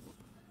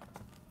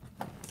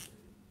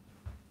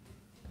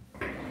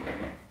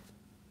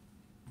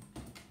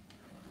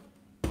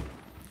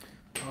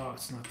 Oh,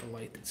 it's not the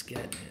light that's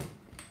getting it.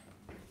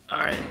 All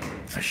right,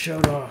 I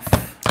showed off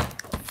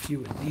a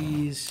few of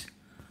these.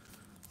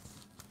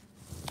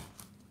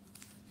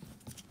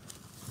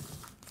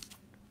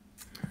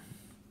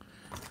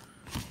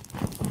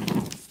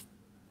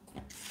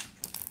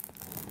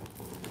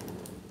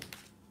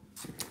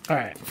 All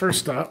right,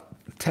 first up,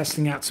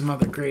 testing out some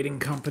other grading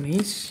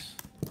companies.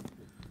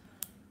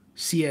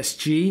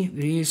 CSG,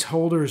 these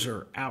holders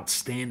are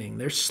outstanding.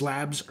 Their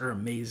slabs are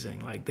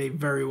amazing. Like, they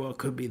very well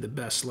could be the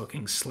best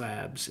looking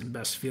slabs and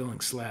best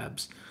feeling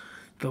slabs.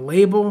 The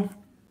label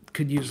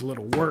could use a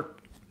little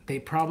work. They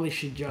probably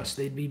should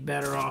they'd be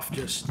better off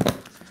just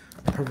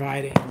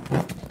providing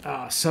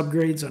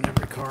subgrades on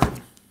every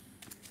card.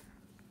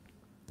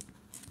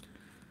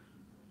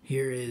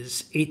 Here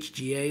is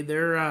HGA.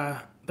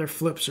 Their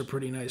flips are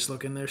pretty nice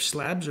looking. Their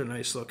slabs are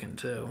nice looking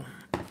too.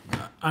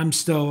 I'm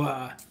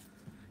still,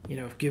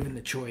 given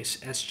the choice,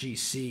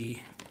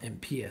 SGC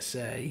and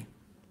PSA.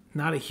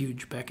 Not a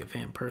huge Beckett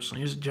fan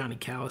personally. Here's a Johnny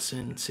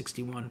Callison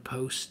 61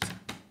 post.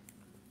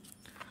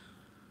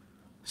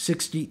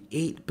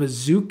 68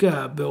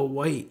 Bazooka Bill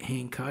White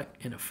hand cut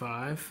in a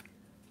 5.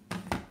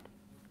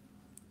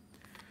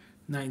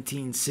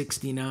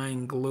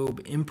 1969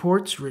 Globe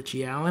Imports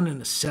Richie Allen in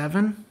a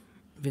 7.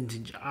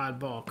 Vintage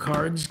Oddball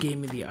Cards gave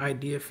me the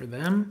idea for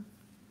them.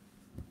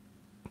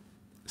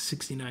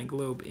 69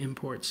 Globe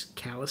Imports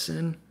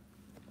Callison.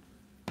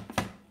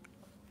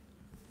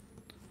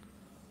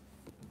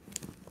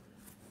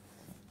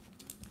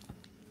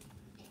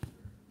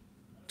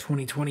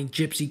 '20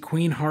 Gypsy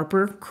Queen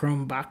Harper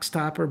Chrome Box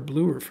Topper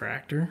Blue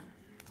Refractor.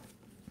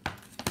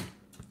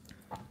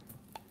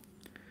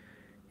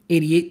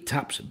 88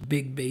 Topps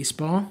Big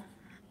Baseball.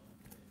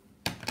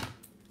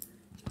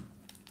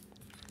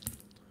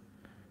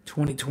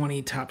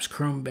 2020 Topps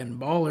Chrome Ben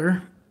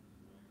Baller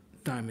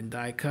Diamond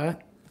Die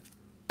Cut.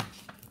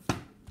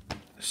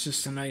 It's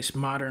just a nice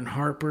modern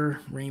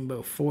Harper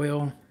rainbow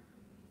foil.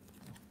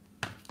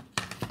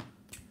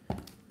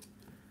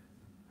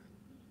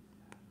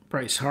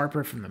 Bryce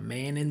Harper from the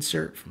Man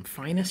insert from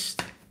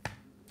Finest.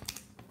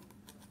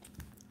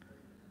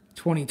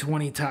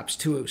 2020 Topps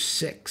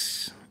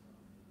 206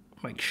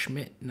 Mike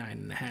Schmidt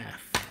 9.5.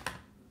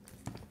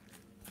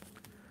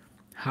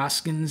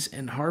 Hoskins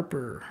and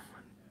Harper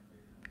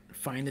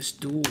Finest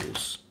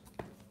Duels.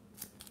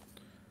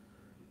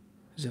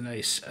 There's a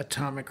nice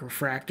atomic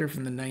refractor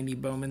from the 90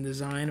 Bowman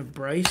design of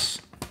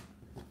Bryce.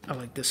 I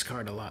like this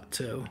card a lot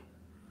too.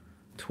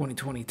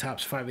 2020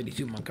 Topps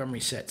 582 Montgomery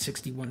set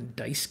 61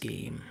 dice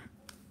game.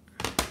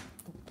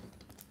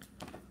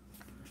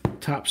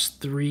 Topps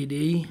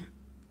 3D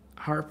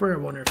Harper. I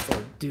wonder if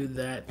they'll do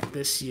that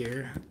this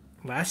year.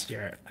 Last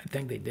year, I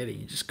think they did it.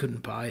 You just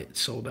couldn't buy it. It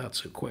sold out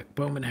so quick.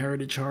 Bowman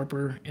Heritage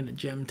Harper in a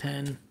Gem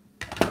 10.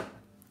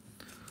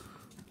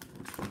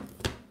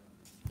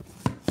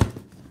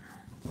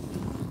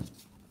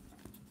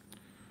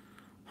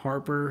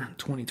 Harper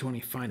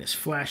 2020 Finest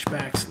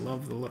Flashbacks.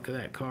 Love the look of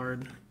that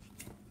card.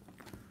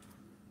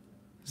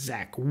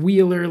 Zach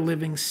Wheeler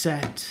Living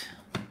Set.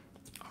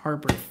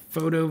 Harper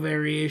Photo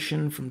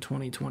Variation from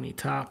 2020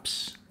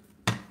 Topps.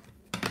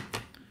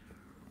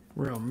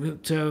 Real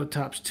Muto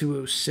Topps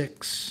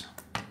 206.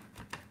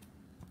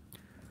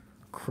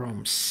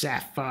 Chrome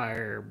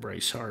Sapphire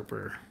Bryce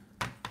Harper.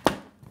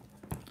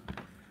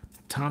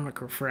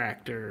 Atomic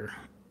Refractor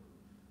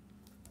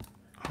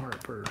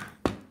Harper.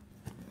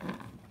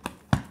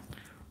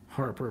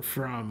 Harper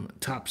from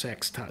Topps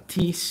X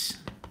Tatis.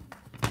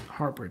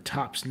 Harper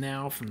Topps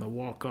Now from the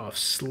walk-off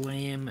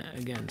slam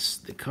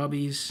against the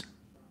Cubbies.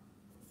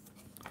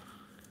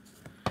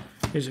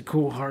 Here's a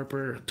cool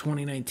Harper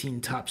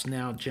 2019 Topps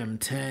Now Gem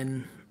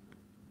 10.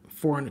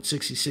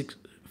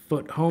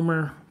 466-foot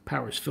homer.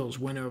 Powers Phil's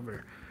win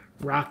over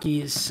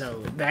Rockies.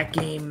 So that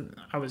game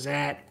I was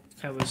at,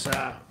 That was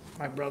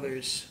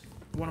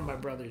one of my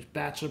brother's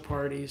bachelor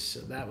parties,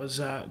 so that was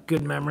a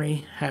good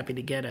memory. Happy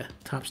to get a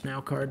Topps Now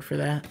card for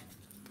that.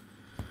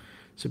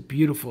 It's a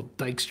beautiful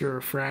Dykstra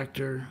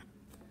refractor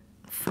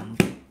from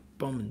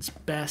Bowman's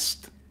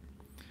Best.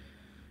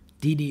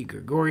 Didi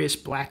Gregorius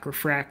black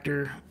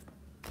refractor.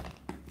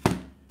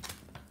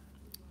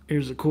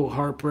 Here's a cool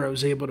Harper I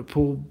was able to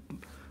pull.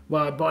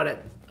 Well, I bought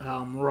it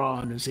raw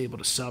and was able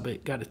to sub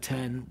it. Got a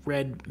 10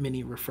 red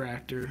mini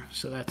refractor,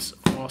 so that's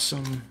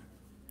awesome.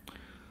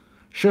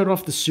 Showed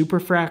off the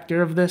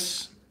superfractor of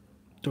this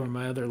during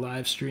my other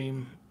live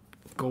stream.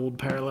 Gold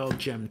parallel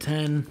gem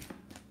 10.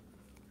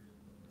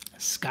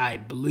 Sky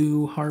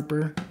blue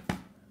Harper.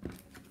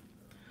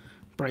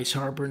 Bryce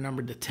Harper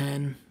numbered to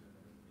 10.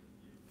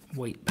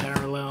 White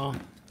parallel.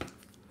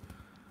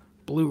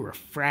 Blue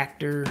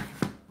refractor.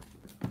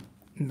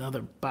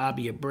 Another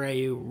Bobby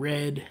Abreu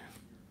red.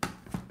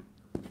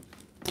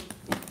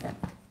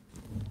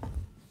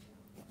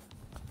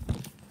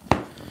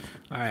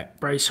 All right,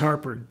 Bryce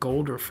Harper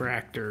gold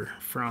refractor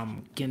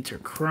from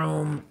Ginter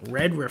Chrome.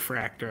 Red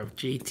refractor of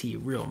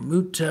JT Real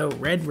Muto.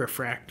 Red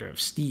refractor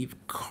of Steve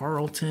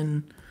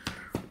Carlton.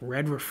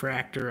 Red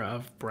refractor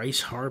of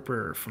Bryce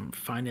Harper from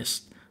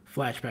Finest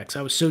Flashbacks.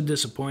 I was so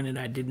disappointed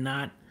I did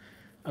not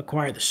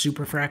acquire the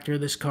superfractor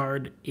of this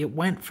card. It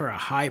went for a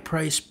high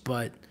price,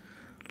 but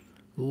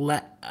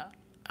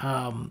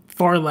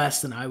far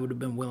less than I would have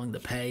been willing to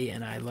pay,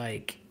 and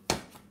I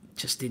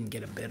just didn't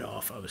get a bid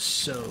off. I was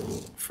so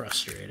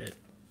frustrated.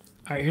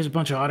 All right, here's a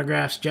bunch of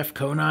autographs. Jeff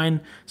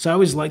Conine. So I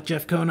always liked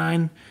Jeff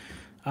Conine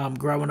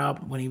growing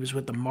up when he was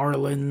with the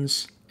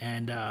Marlins,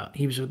 and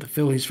he was with the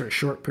Phillies for a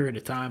short period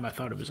of time. I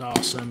thought it was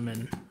awesome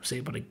and was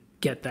able to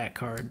get that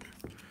card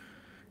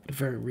at a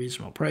very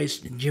reasonable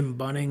price. And Jim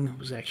Bunning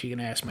was actually going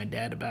to ask my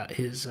dad about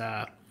his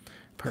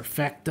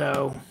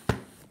Perfecto.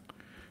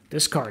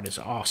 This card is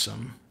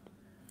awesome.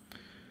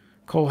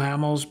 Cole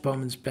Hamels,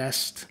 Bowman's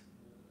Best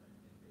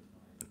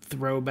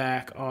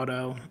throwback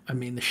auto. I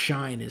mean, the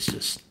shine is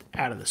just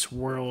out of this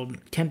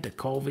world. Kent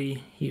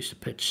DeColvey, he used to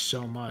pitch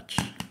so much.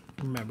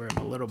 Remember him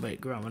a little bit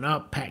growing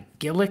up. Pat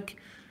Gillick,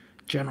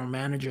 general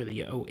manager of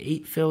the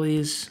 08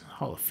 Phillies,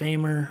 Hall of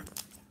Famer.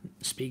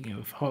 Speaking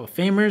of Hall of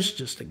Famers,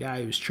 just a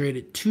guy who was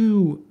traded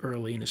too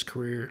early in his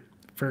career,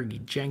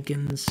 Fergie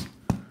Jenkins.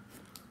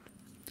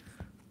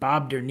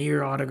 Bob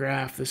Dernier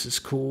autograph. This is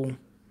cool.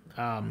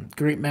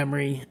 Great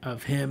memory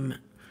of him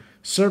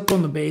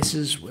circling the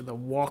bases with a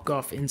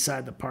walk-off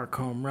inside the park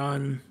home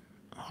run.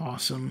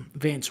 Awesome.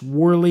 Vance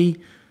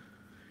Worley.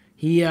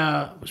 He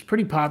was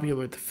pretty popular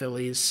with the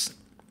Phillies.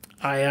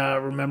 I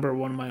remember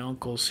one of my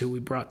uncles who we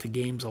brought to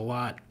games a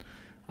lot.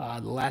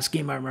 The last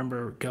game I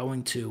remember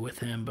going to with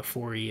him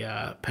before he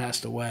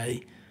passed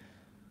away,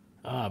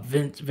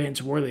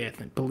 Vance Worley, I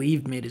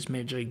believe, made his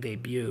Major League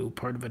debut,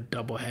 part of a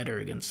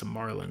doubleheader against the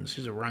Marlins.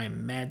 Here's a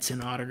Ryan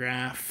Madsen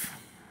autograph.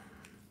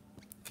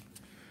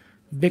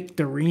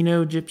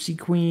 Victorino Gypsy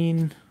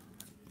Queen.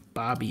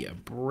 Bobby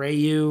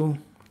Abreu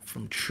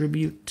from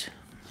Tribute.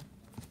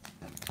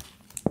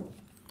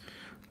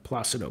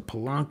 Placido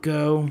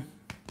Polanco.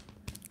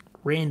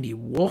 Randy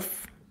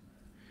Wolf.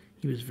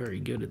 He was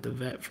very good at the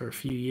vet for a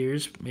few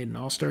years. Made an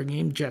all-star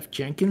game. Jeff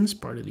Jenkins,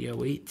 part of the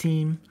 08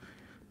 team.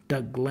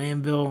 Doug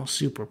Glanville,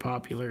 super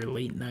popular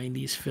late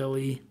 90s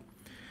Philly.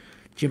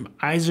 Jim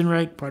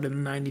Eisenreich, part of the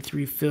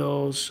 93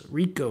 Phils.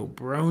 Rico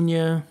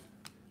Bronya.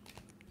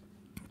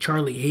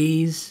 Charlie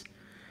Hayes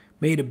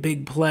made a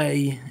big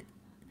play.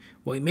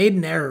 Well, he made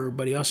an error,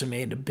 but he also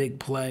made a big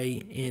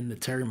play in the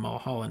Terry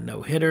Mulholland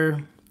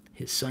no-hitter.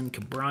 His son,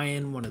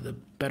 Cabrian, one of the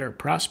better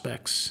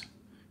prospects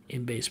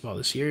in baseball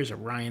this year, is a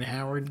Ryan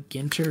Howard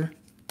Ginter.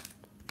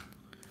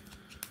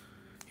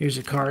 Here's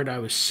a card I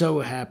was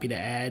so happy to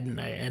add,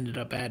 and I ended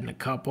up adding a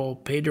couple.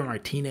 Pedro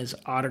Martinez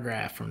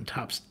autograph from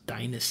Topps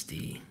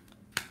Dynasty.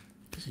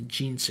 This is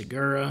Gene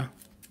Segura.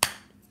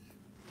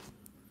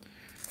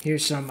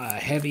 Here's some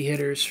heavy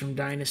hitters from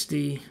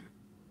Dynasty.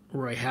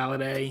 Roy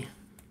Halladay.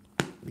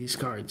 These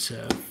cards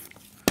have,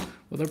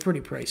 well, they're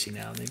pretty pricey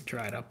now, and they've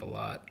dried up a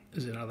lot.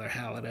 There's another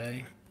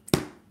Halladay.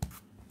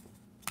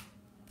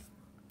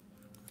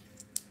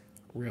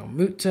 Real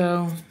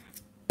Muto.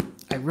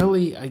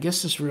 I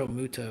guess this Real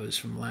Muto is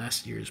from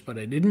last year's, but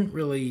I didn't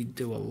really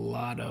do a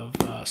lot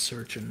of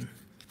searching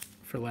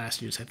for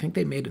last year's. I think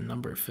they made a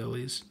number of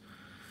Phillies.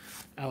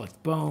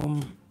 Alec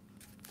Boehm.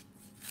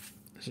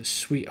 There's a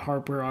sweet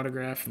Harper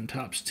autograph from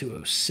Topps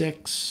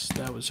 206.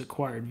 That was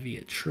acquired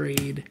via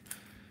trade.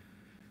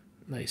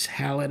 Nice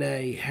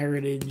Halladay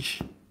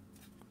Heritage.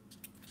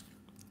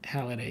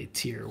 Halladay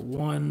Tier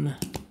 1.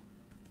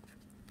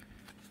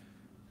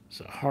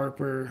 So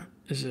Harper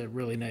is a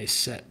really nice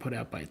set put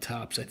out by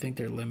Topps. I think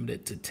they're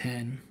limited to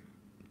 10,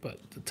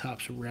 but the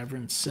Topps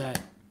Reverence set.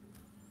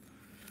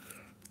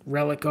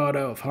 Relic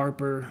auto of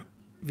Harper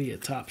via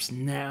Topps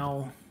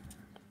Now.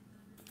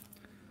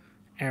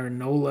 Aaron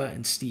Nola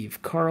and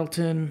Steve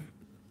Carlton.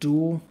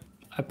 Duel.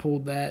 I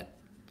pulled that.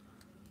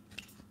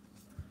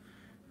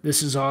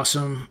 This is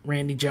awesome.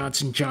 Randy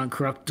Johnson, John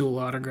Kruk dual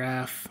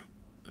autograph.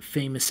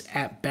 Famous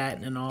at-bat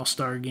in an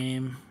all-star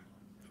game.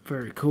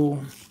 Very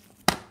cool.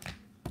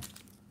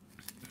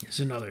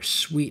 Here's another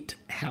sweet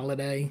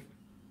Halliday.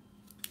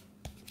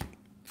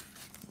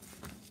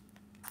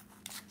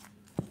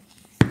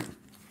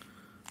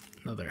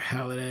 Another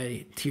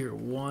Halliday Tier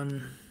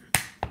 1.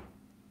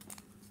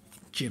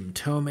 Jim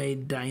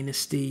Thome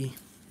Dynasty.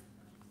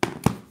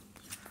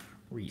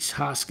 Rhys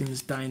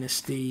Hoskins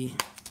Dynasty.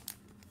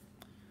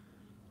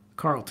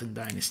 Carlton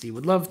Dynasty.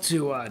 Would love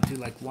to do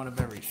like one of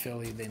every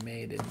Philly they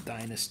made in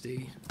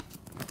Dynasty.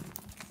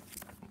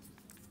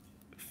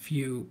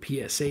 Few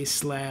PSA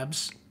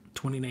slabs.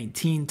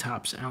 2019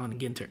 Topps Allen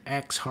Ginter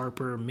X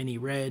Harper Mini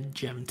Red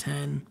Gem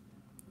 10.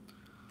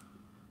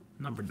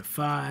 Numbered to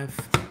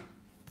 5.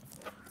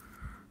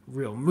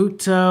 Real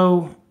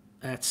Muto.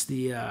 That's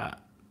the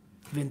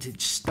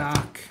vintage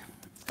stock.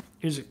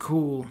 Here's a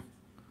cool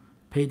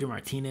Pedro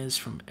Martinez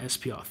from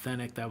SP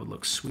Authentic. That would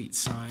look sweet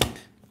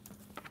signed.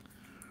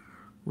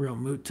 Real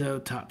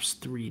Muto, Topps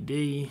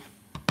 3D.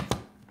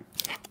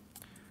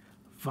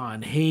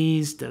 Von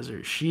Hayes,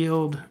 Desert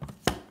Shield.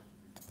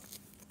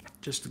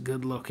 Just a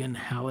good looking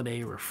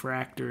Halliday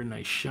refractor,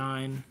 nice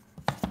shine.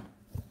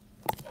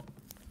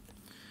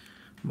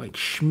 Mike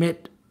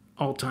Schmidt,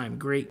 all-time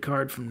great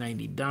card from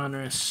 90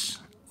 Donruss.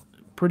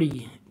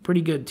 Pretty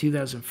good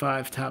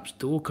 2005 Topps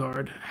dual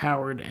card,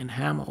 Howard and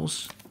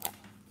Hamels.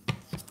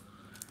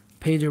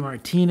 Pedro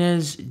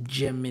Martinez,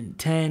 Gem Mint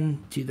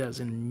 10,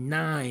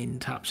 2009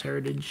 Topps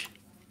Heritage.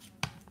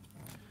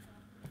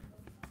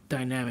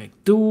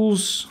 Dynamic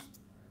Duels,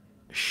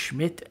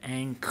 Schmidt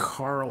and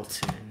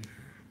Carlton.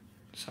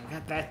 So I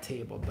got that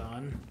table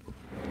done.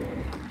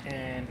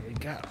 And we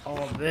got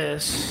all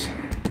this.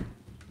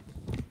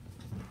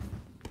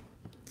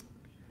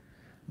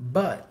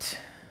 But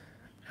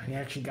I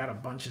actually got a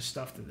bunch of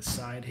stuff to the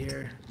side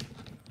here.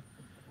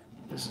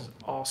 This is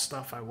all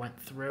stuff I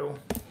went through.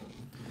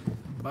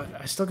 But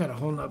I still got a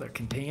whole nother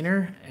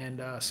container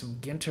and some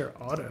Ginter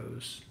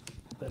autos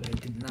that I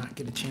did not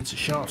get a chance to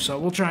show off. So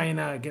we'll try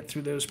and get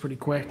through those pretty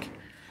quick.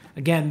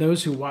 Again,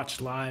 those who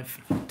watched live,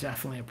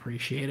 definitely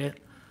appreciate it.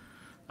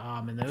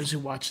 And those who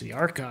watch the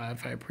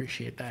archive, I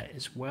appreciate that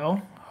as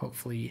well.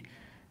 Hopefully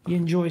you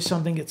enjoy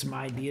something, get some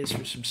ideas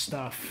for some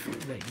stuff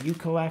that you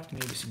collect,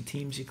 maybe some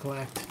teams you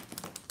collect.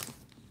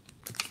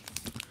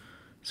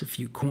 There's a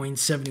few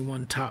coins,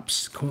 71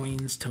 Topps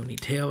coins, Tony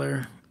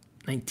Taylor.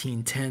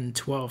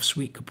 1910-12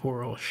 Sweet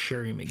Caporal,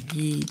 Sherry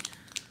McGee.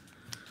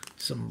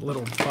 Some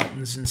little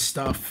buttons and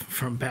stuff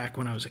from back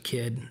when I was a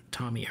kid.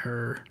 Tommy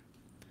Herr,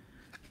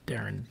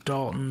 Darren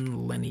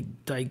Dalton, Lenny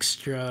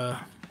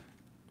Dykstra,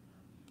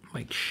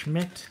 Mike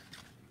Schmidt.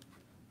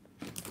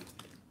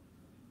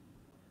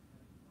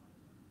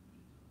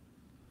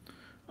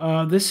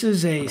 This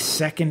is a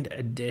second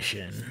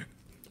edition.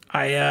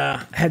 I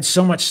had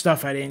so much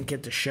stuff I didn't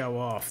get to show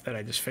off that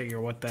I just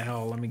figure, what the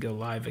hell, let me go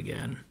live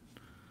again.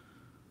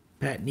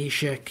 Pat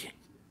Neshek,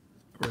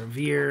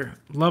 Revere.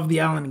 Love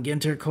the Allen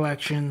Ginter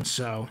collection,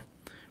 so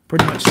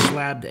pretty much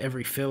slabbed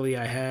every Philly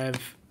I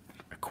have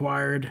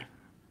acquired.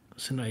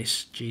 It's a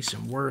nice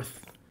Jason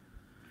Worth,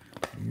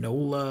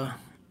 Nola,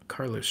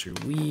 Carlos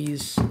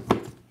Ruiz.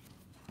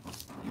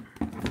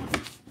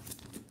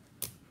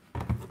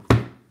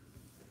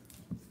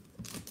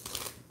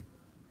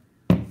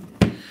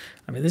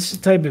 I mean, this is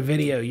the type of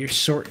video, you're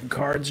sorting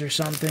cards or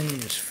something, you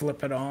just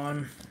flip it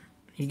on.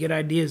 You get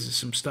ideas of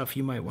some stuff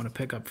you might want to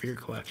pick up for your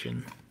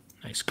collection.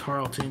 Nice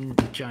Carlton,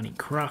 Johnny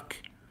Kruk,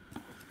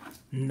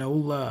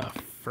 Nola,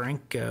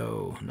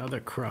 Franco, another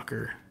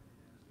Crucker,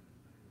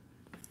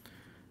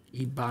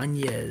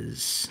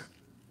 Ibanez,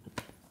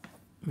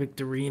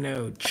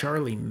 Victorino,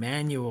 Charlie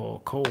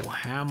Manuel, Cole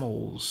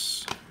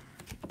Hamels.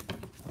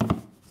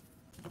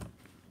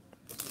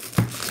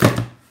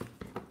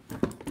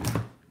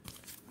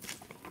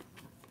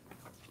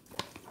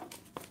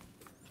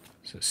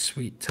 So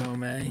Sweet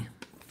Thome.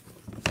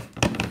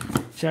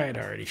 Which I had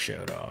already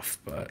showed off,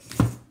 but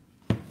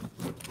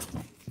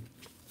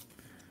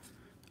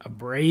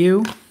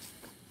Abreu,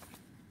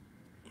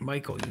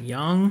 Michael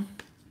Young,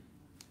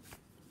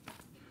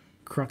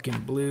 Kruk in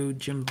Blue,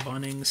 Jim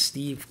Bunning,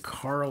 Steve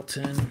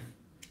Carlton,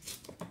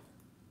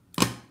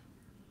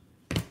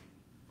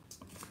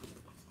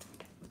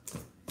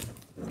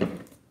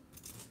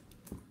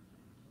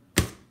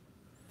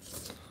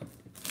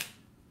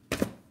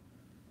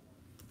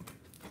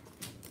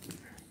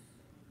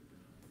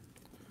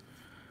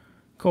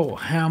 Cole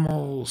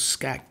Hamels,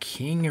 Scott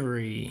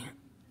Kingery,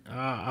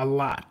 a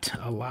lot.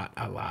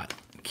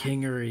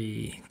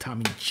 Kingery,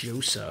 Tommy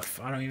Joseph.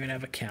 I don't even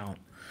have a count.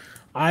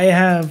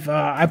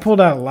 I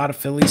pulled out a lot of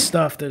Philly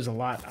stuff. There's a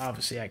lot,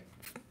 obviously, I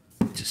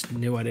just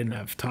knew I didn't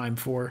have time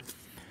for.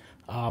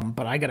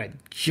 But I got a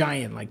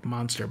giant, like,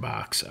 monster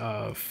box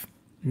of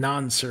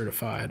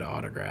non-certified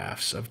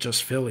autographs of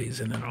just Phillies,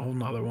 and then a whole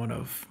nother one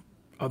of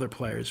other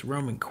players.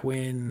 Roman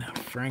Quinn,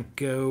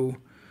 Franco,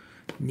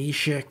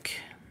 Neshek,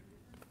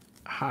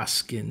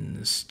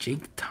 Hoskins,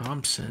 Jake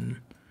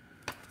Thompson,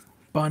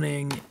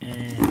 Bunning,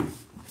 and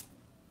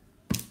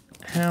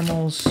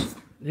Hamels.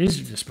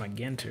 These are just my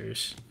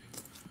Ginters.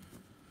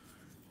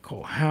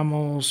 Cole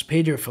Hamels.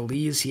 Pedro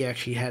Feliz, he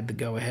actually had the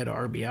go-ahead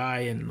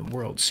RBI in the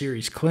World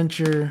Series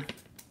clincher.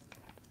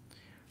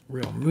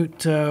 Real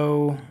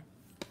Muto.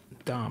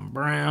 Don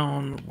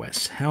Brown.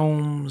 Wes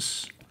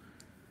Helms.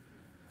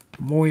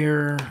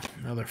 Moyer.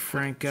 Another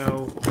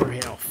Franco. Jorge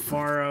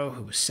Alfaro,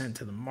 who was sent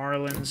to the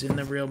Marlins in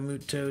the Real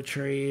Muto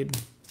trade.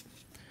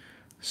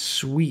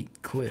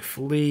 Sweet Cliff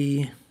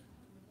Lee.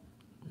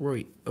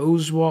 Roy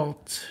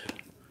Oswalt.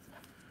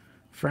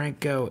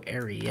 Franco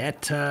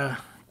Arrieta.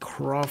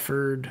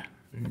 Crawford,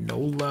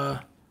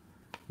 Nola,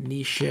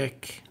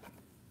 Nishik,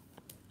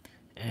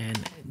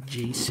 and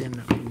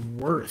Jason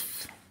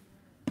Worth.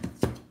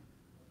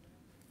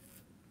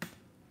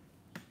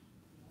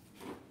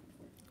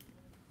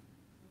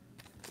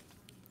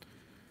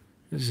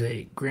 This is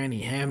a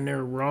Granny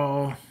Hamner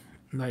Raw.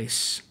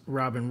 Nice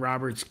Robin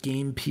Roberts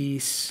game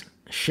piece.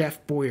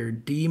 Chef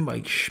Boyardee,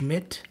 Mike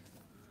Schmidt.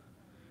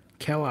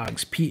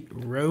 Kellogg's Pete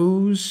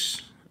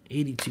Rose.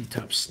 82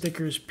 top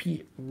stickers,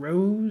 Pete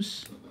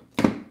Rose.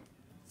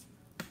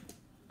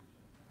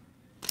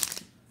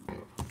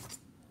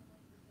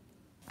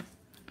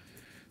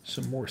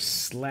 Some more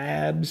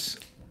slabs.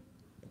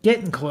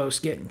 Getting close,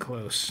 getting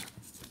close.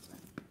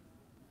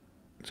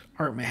 It's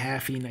Art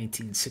Mahaffey,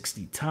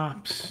 1960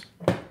 tops.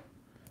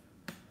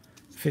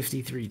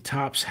 53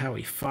 tops,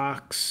 Howie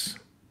Fox.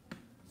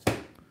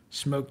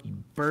 Smokey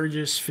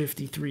Burgess,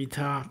 53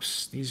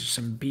 tops. These are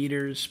some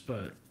beaters,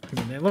 but I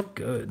mean, they look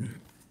good.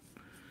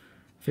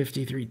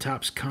 53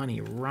 tops, Connie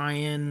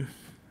Ryan,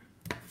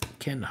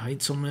 Ken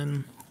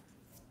Heitzelman,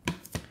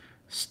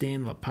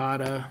 Stan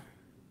Lapata,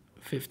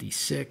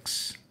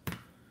 56,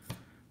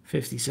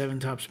 57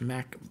 tops,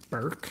 Mac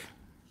Burke,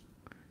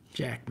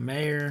 Jack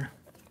Mayer,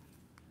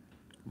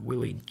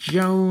 Willie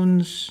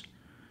Jones,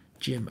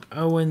 Jim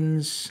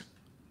Owens,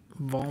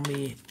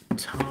 Volmy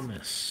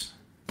Thomas.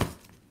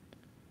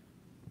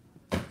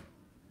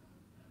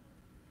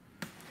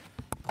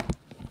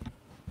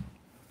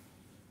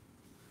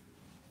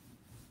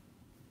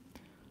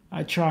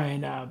 I try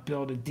and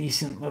build a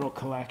decent little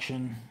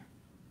collection.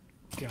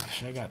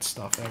 Gosh, I got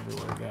stuff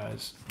everywhere,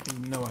 guys. I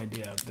have no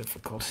idea how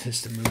difficult it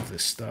is to move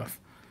this stuff.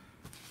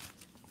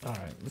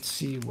 Alright, let's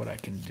see what I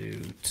can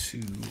do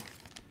to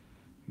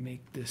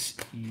make this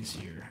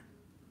easier.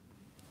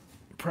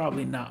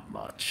 Probably not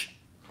much.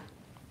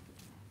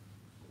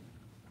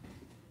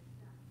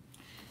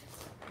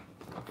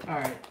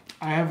 Alright,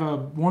 I have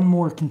one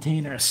more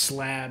container of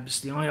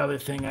slabs. The only other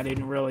thing I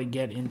didn't really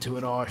get into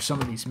at all are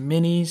some of these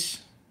minis.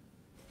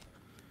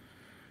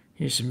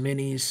 Here's some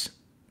minis.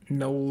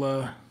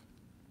 Nola.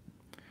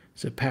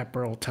 It's a Pat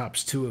Burrell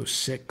Tops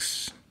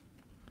 206.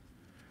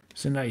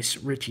 It's a nice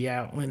Richie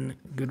Outland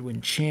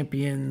Goodwin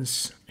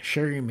Champions.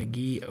 Sherry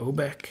McGee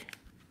Obeck.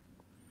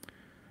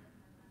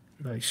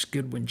 Nice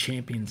Goodwin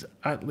Champions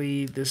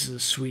Utley. This is a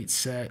sweet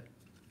set.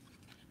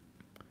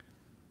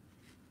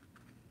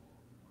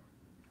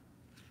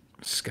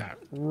 Scott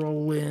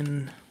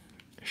Rowland.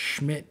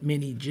 Schmidt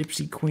Mini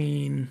Gypsy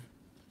Queen.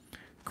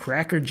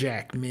 Cracker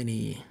Jack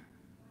Mini.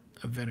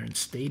 A Veteran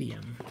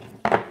Stadium.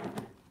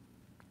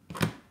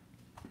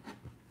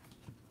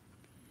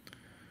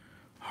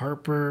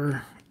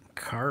 Harper,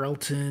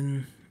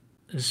 Carlton.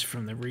 This is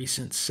from the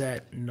recent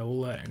set,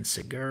 Nola and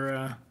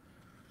Segura.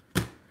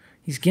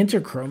 These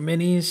Ginter Chrome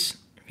Minis,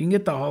 if you can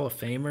get the Hall of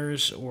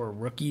Famers or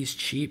rookies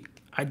cheap,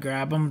 I'd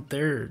grab them.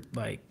 They're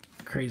like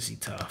crazy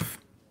tough.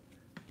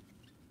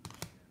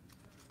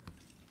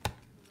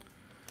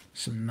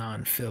 Some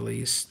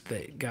non-Phillies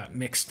that got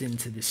mixed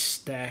into this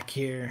stack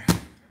here.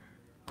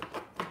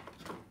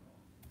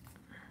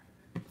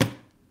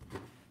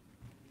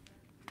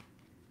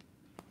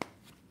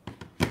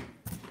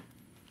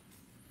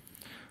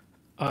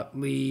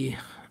 Utley,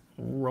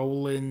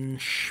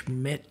 Roland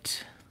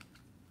Schmidt,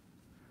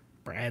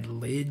 Brad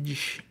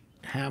Lidge,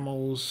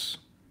 Hamels,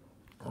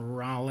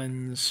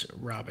 Rollins,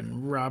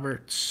 Robin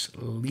Roberts,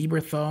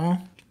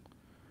 Lieberthal,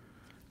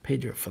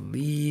 Pedro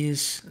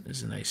Feliz.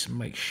 There's a nice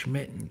Mike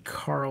Schmidt and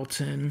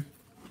Carlton.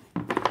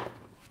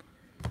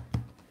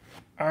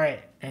 All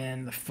right,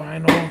 and the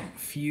final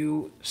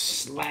few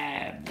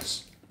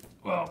slabs.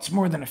 Well, it's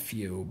more than a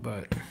few,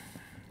 but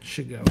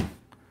should go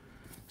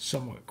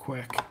somewhat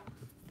quick.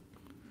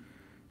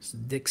 It's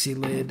Dixie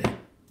Lid.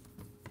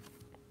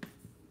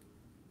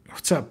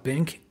 What's up,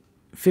 Bink?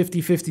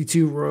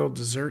 50-52 Royal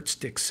Desserts,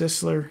 Dick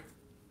Sisler.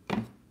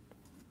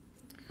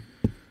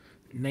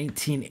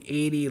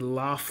 1980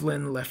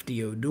 Laughlin,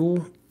 Lefty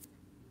O'Doul.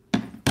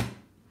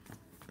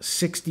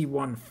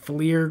 61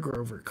 Fleer,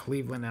 Grover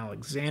Cleveland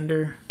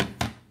Alexander.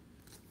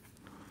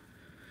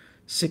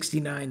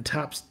 69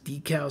 Topps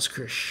Decals,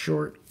 Chris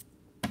Short.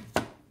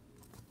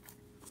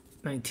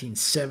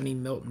 1970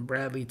 Milton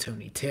Bradley,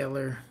 Tony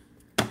Taylor.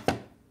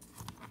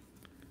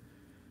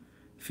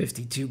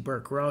 52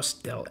 Burke Ross,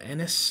 Del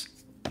Ennis.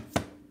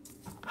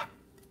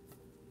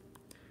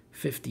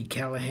 50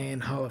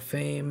 Callahan Hall of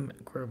Fame,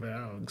 Grover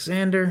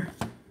Alexander.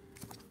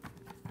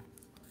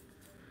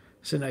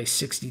 It's a nice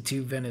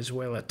 62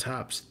 Venezuela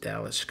Topps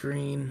Dallas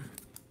Green.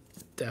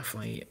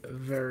 Definitely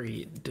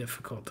very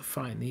difficult to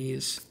find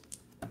these.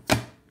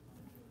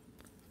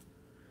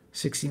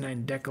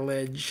 '69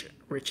 Decoledge,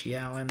 Richie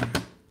Allen.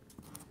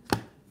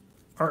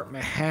 Art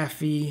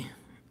Mahaffey,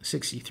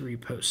 '63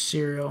 Post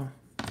Serial.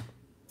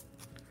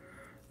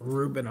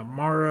 Ruben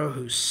Amaro,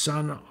 whose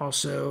son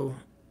also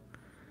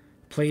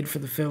played for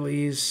the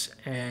Phillies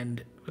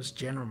and was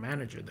general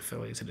manager of the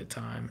Phillies at the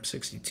time,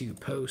 '62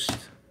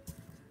 Post.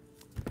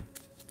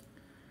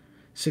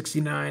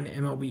 '69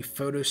 MLB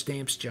Photo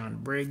Stamps,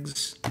 John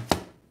Briggs.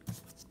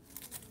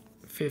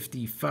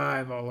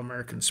 '55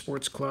 All-American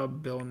Sports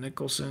Club, Bill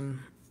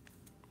Nicholson.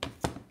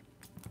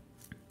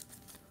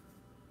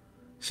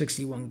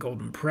 '61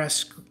 Golden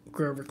Press,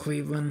 Grover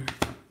Cleveland.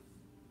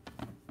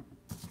 A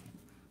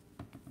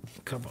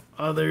couple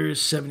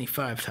others.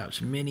 '75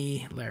 Topps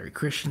Mini, Larry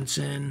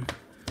Christensen.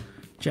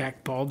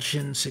 Jack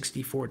Baldwin,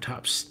 '64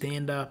 Topps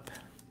Stand-Up.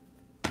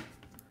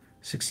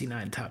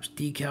 '69 Topps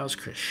Decals,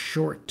 Chris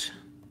Short.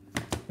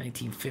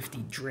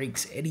 1950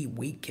 Drake's Eddie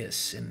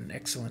Waitkiss in an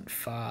excellent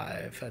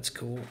 5. That's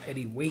cool.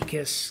 Eddie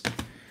Waitkiss,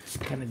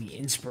 kind of the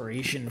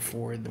inspiration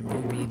for the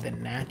movie The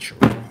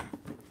Natural.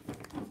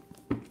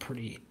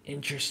 Pretty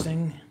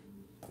interesting.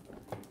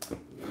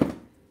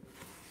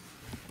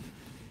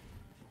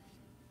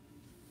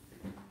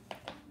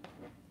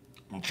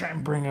 I'll try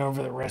and bring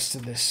over the rest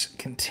of this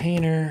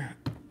container.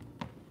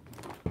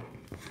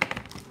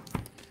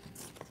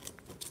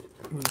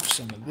 Move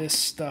some of this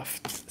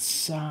stuff to the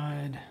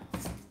side.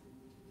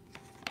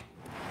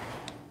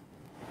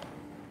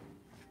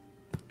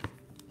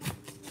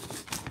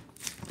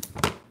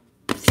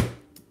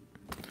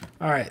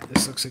 All right,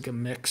 this looks like a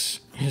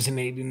mix. Here's an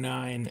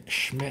 '89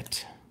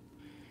 Schmidt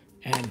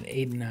and an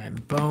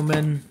 '89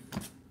 Bowman.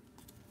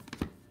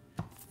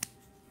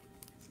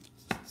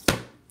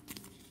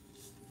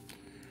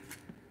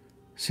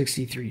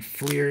 '63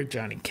 Fleer,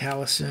 Johnny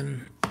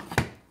Callison.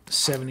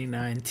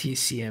 '79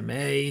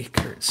 TCMA,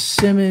 Kurt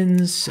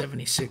Simmons.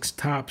 '76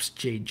 Topps,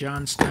 Jay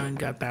Johnstone.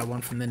 Got that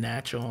one from the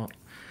National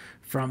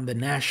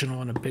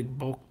in a big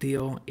bulk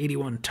deal.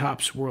 '81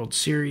 Topps World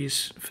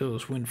Series.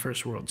 Phillies win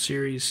first World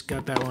Series.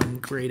 Got that one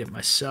graded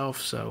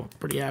myself, so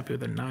pretty happy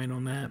with a 9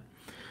 on that.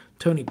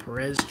 Tony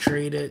Perez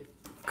traded.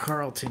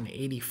 Carlton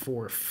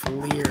 '84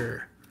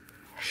 Fleer.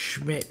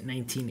 Schmidt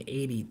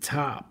 1980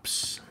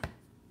 Topps.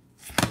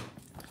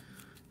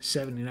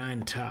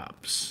 '79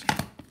 Topps.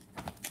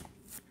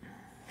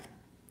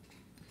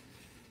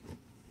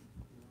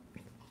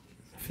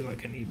 I feel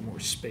like I need more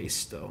space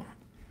still.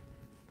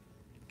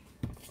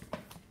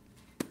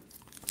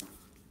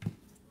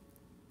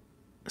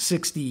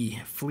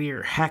 '60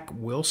 Fleer Hack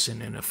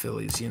Wilson in a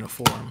Phillies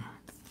uniform.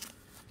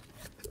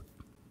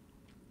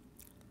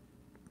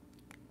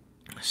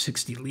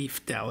 '60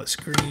 Leaf Dallas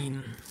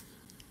Green.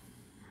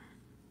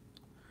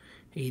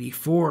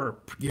 '84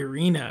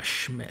 Purina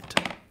Schmidt.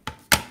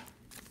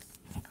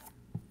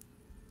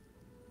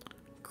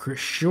 Chris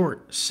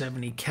Short,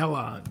 '70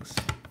 Kellogg's.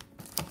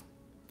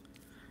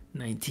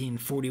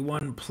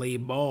 1941 Play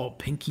Ball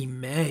Pinky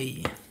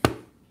May.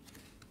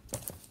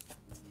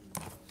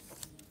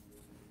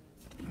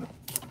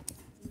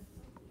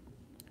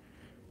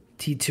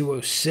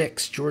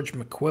 T206 George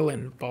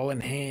McQuillan, ball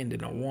in hand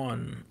in a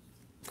 1.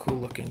 Cool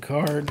looking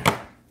card.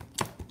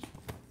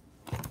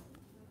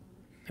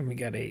 And we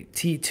got a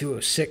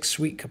T206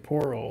 Sweet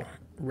Caporal,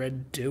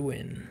 Red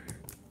Dewin.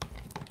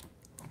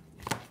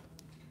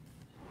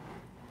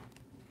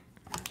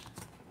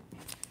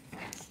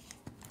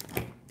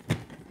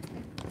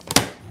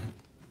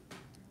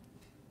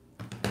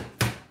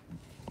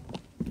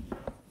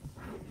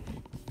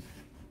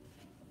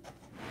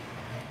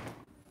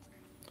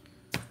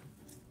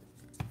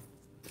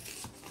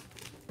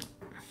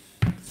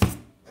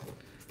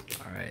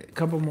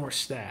 A couple more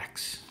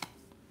stacks.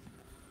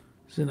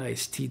 It's a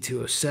nice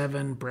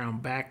T207, brown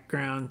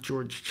background,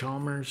 George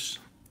Chalmers.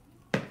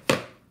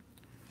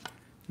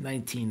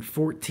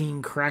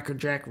 1914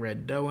 Crackerjack,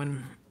 Red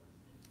Doan.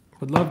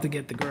 Would love to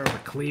get the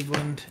Grover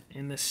Cleveland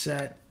in this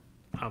set.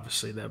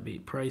 Obviously, that'd be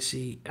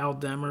pricey. Al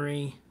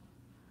Demery,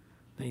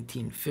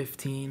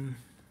 1915.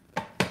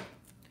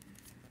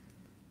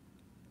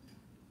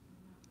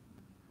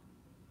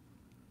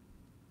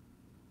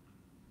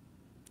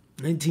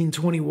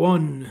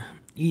 '1921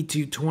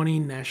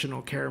 E220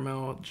 National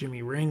Caramel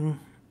Jimmy Ring.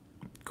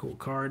 Cool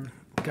card.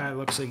 Guy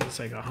looks like he's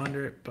like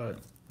 100, but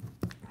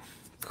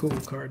cool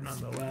card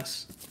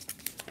nonetheless.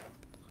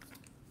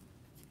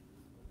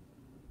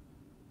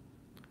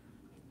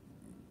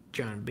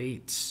 John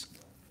Bates.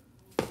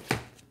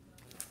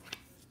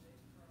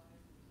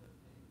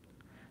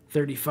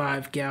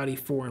 35 Gowdy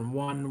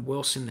 4-1.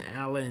 Wilson,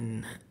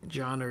 Allen,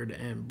 Johnard,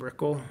 and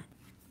Brickell.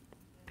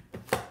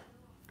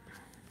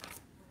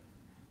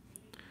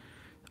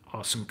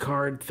 Awesome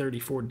card.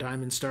 34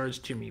 Diamond Stars,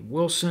 Jimmy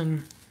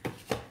Wilson.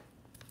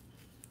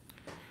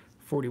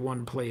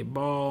 41 Play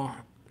Ball,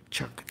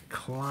 Chuck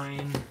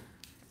Klein.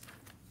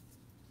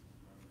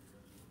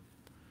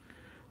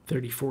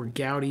 34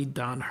 Gowdy,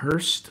 Don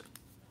Hurst.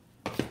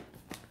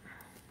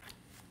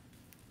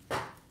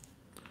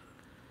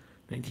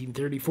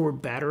 1934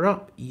 Batter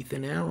Up,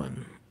 Ethan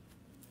Allen.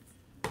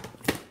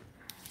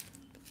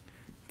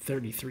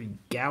 33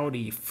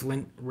 Gowdy,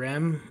 Flint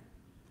Rem.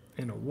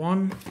 and a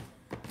 1.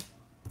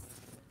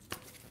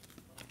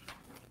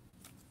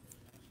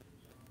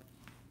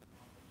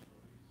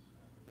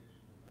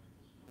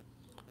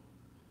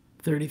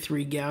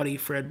 $33 Gowdy,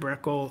 Fred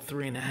Breckel,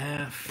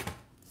 3.5.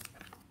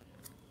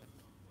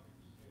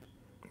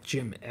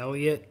 Jim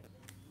Elliott.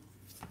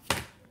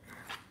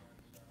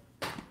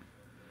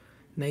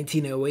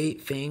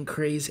 1908 Fan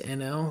Craze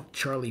NL,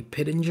 Charlie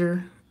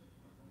Pittenger.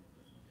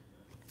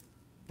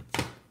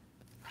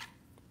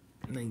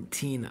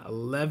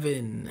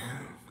 1911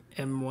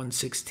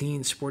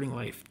 M116 Sporting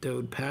Life,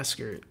 Dode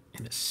Paskert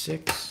in a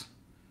 6.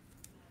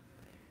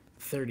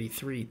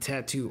 33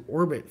 Tattoo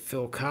Orbit,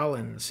 Phil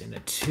Collins in a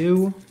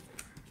 2.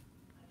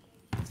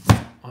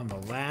 On the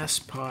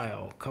last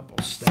pile, couple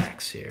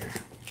stacks here.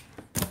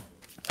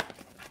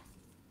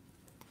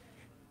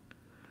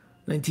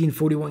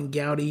 1941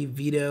 Gowdy,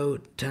 Vito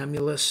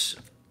Tamulus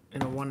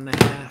in a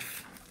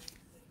 1.5.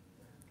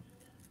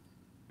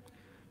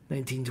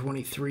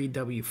 1923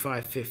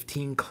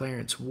 W515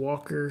 Clarence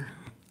Walker.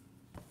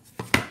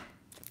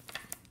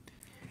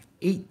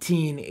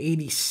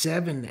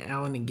 1887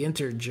 Allen and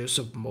Ginter,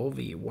 Joseph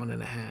Mulvey,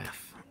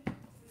 1.5.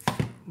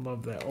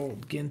 Love that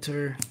old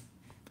Ginter.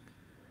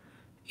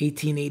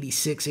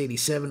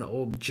 1886-87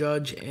 Old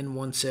Judge,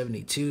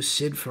 N172,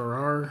 Sid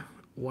Farrar,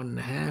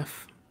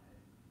 1.5.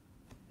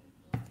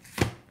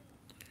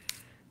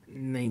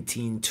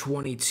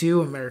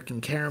 1922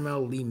 American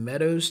Caramel, Lee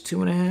Meadows,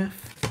 2.5.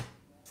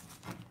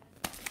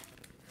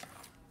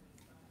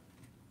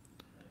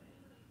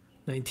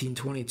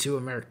 1922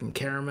 American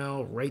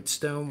Caramel,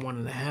 Wrightstone,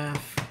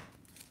 1.5.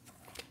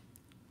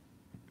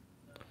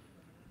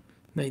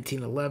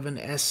 1911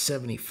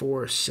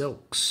 S74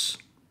 Silks,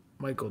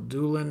 Michael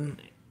Doolin,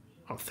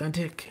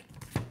 Authentic.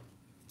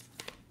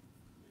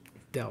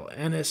 Del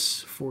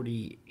Ennis,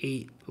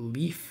 48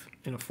 Leaf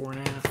in a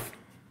 4.5.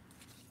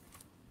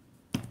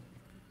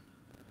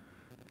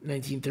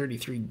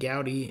 1933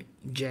 Gowdy,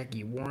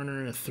 Jackie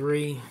Warner in a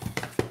 3.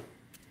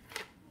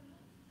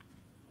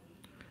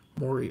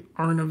 Maury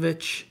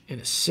Arnovich in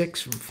a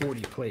 6 from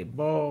 40 Play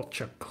Ball.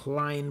 Chuck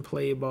Klein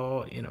Play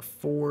Ball in a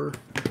 4.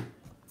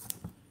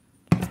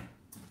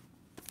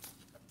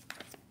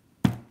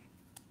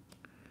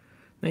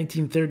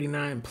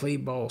 1939 Play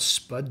Ball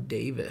Spud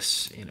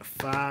Davis in a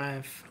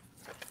 5.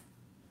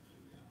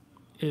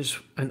 Is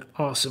an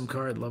awesome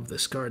card. Love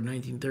this card.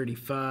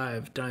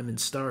 1935 Diamond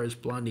Stars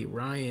Blondie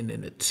Ryan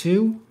in a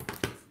 2.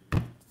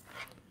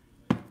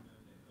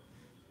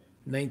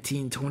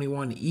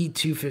 1921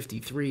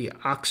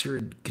 E253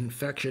 Oxford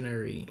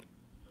Confectionery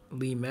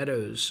Lee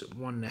Meadows,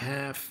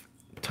 1.5.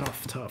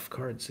 Tough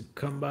cards to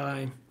come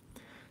by.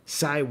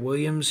 Cy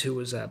Williams, who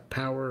was a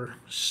power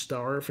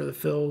star for the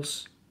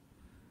Phils,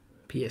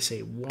 PSA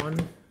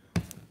 1.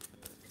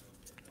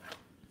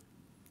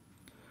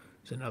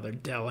 There's another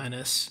Del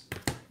Ennis.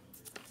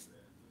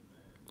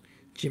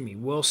 Jimmy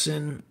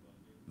Wilson,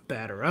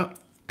 batter up.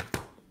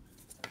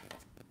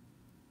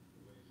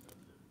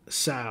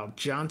 Sal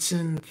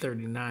Johnson,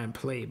 39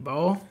 Play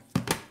Ball.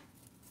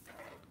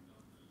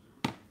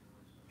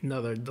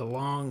 Another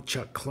DeLong,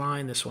 Chuck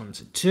Klein. This one's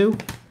a 2.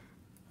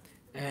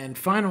 And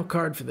final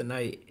card for the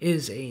night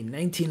is a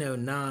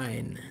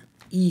 1909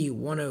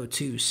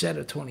 E102 set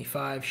of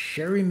 25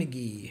 Sherry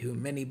McGee, who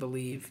many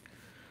believe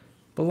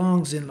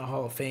belongs in the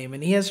Hall of Fame.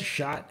 And he has a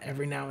shot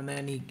every now and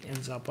then. He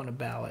ends up on a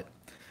ballot.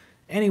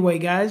 Anyway,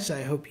 guys,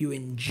 I hope you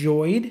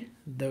enjoyed.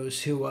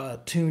 Those who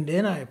tuned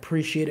in, I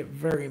appreciate it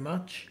very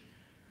much.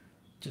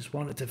 Just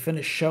wanted to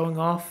finish showing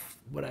off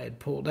what I had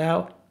pulled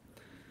out.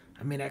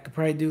 I mean, I could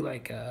probably do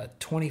like a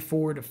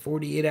 24 to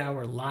 48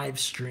 hour live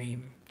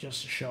stream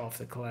just to show off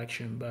the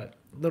collection, but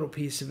a little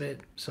piece of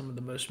it, some of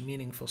the most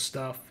meaningful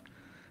stuff.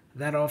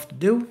 That all I have to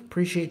do.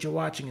 Appreciate you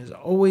watching as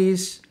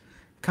always.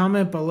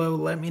 Comment below,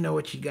 let me know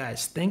what you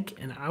guys think,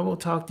 and I will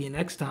talk to you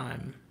next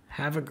time.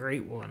 Have a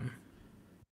great one.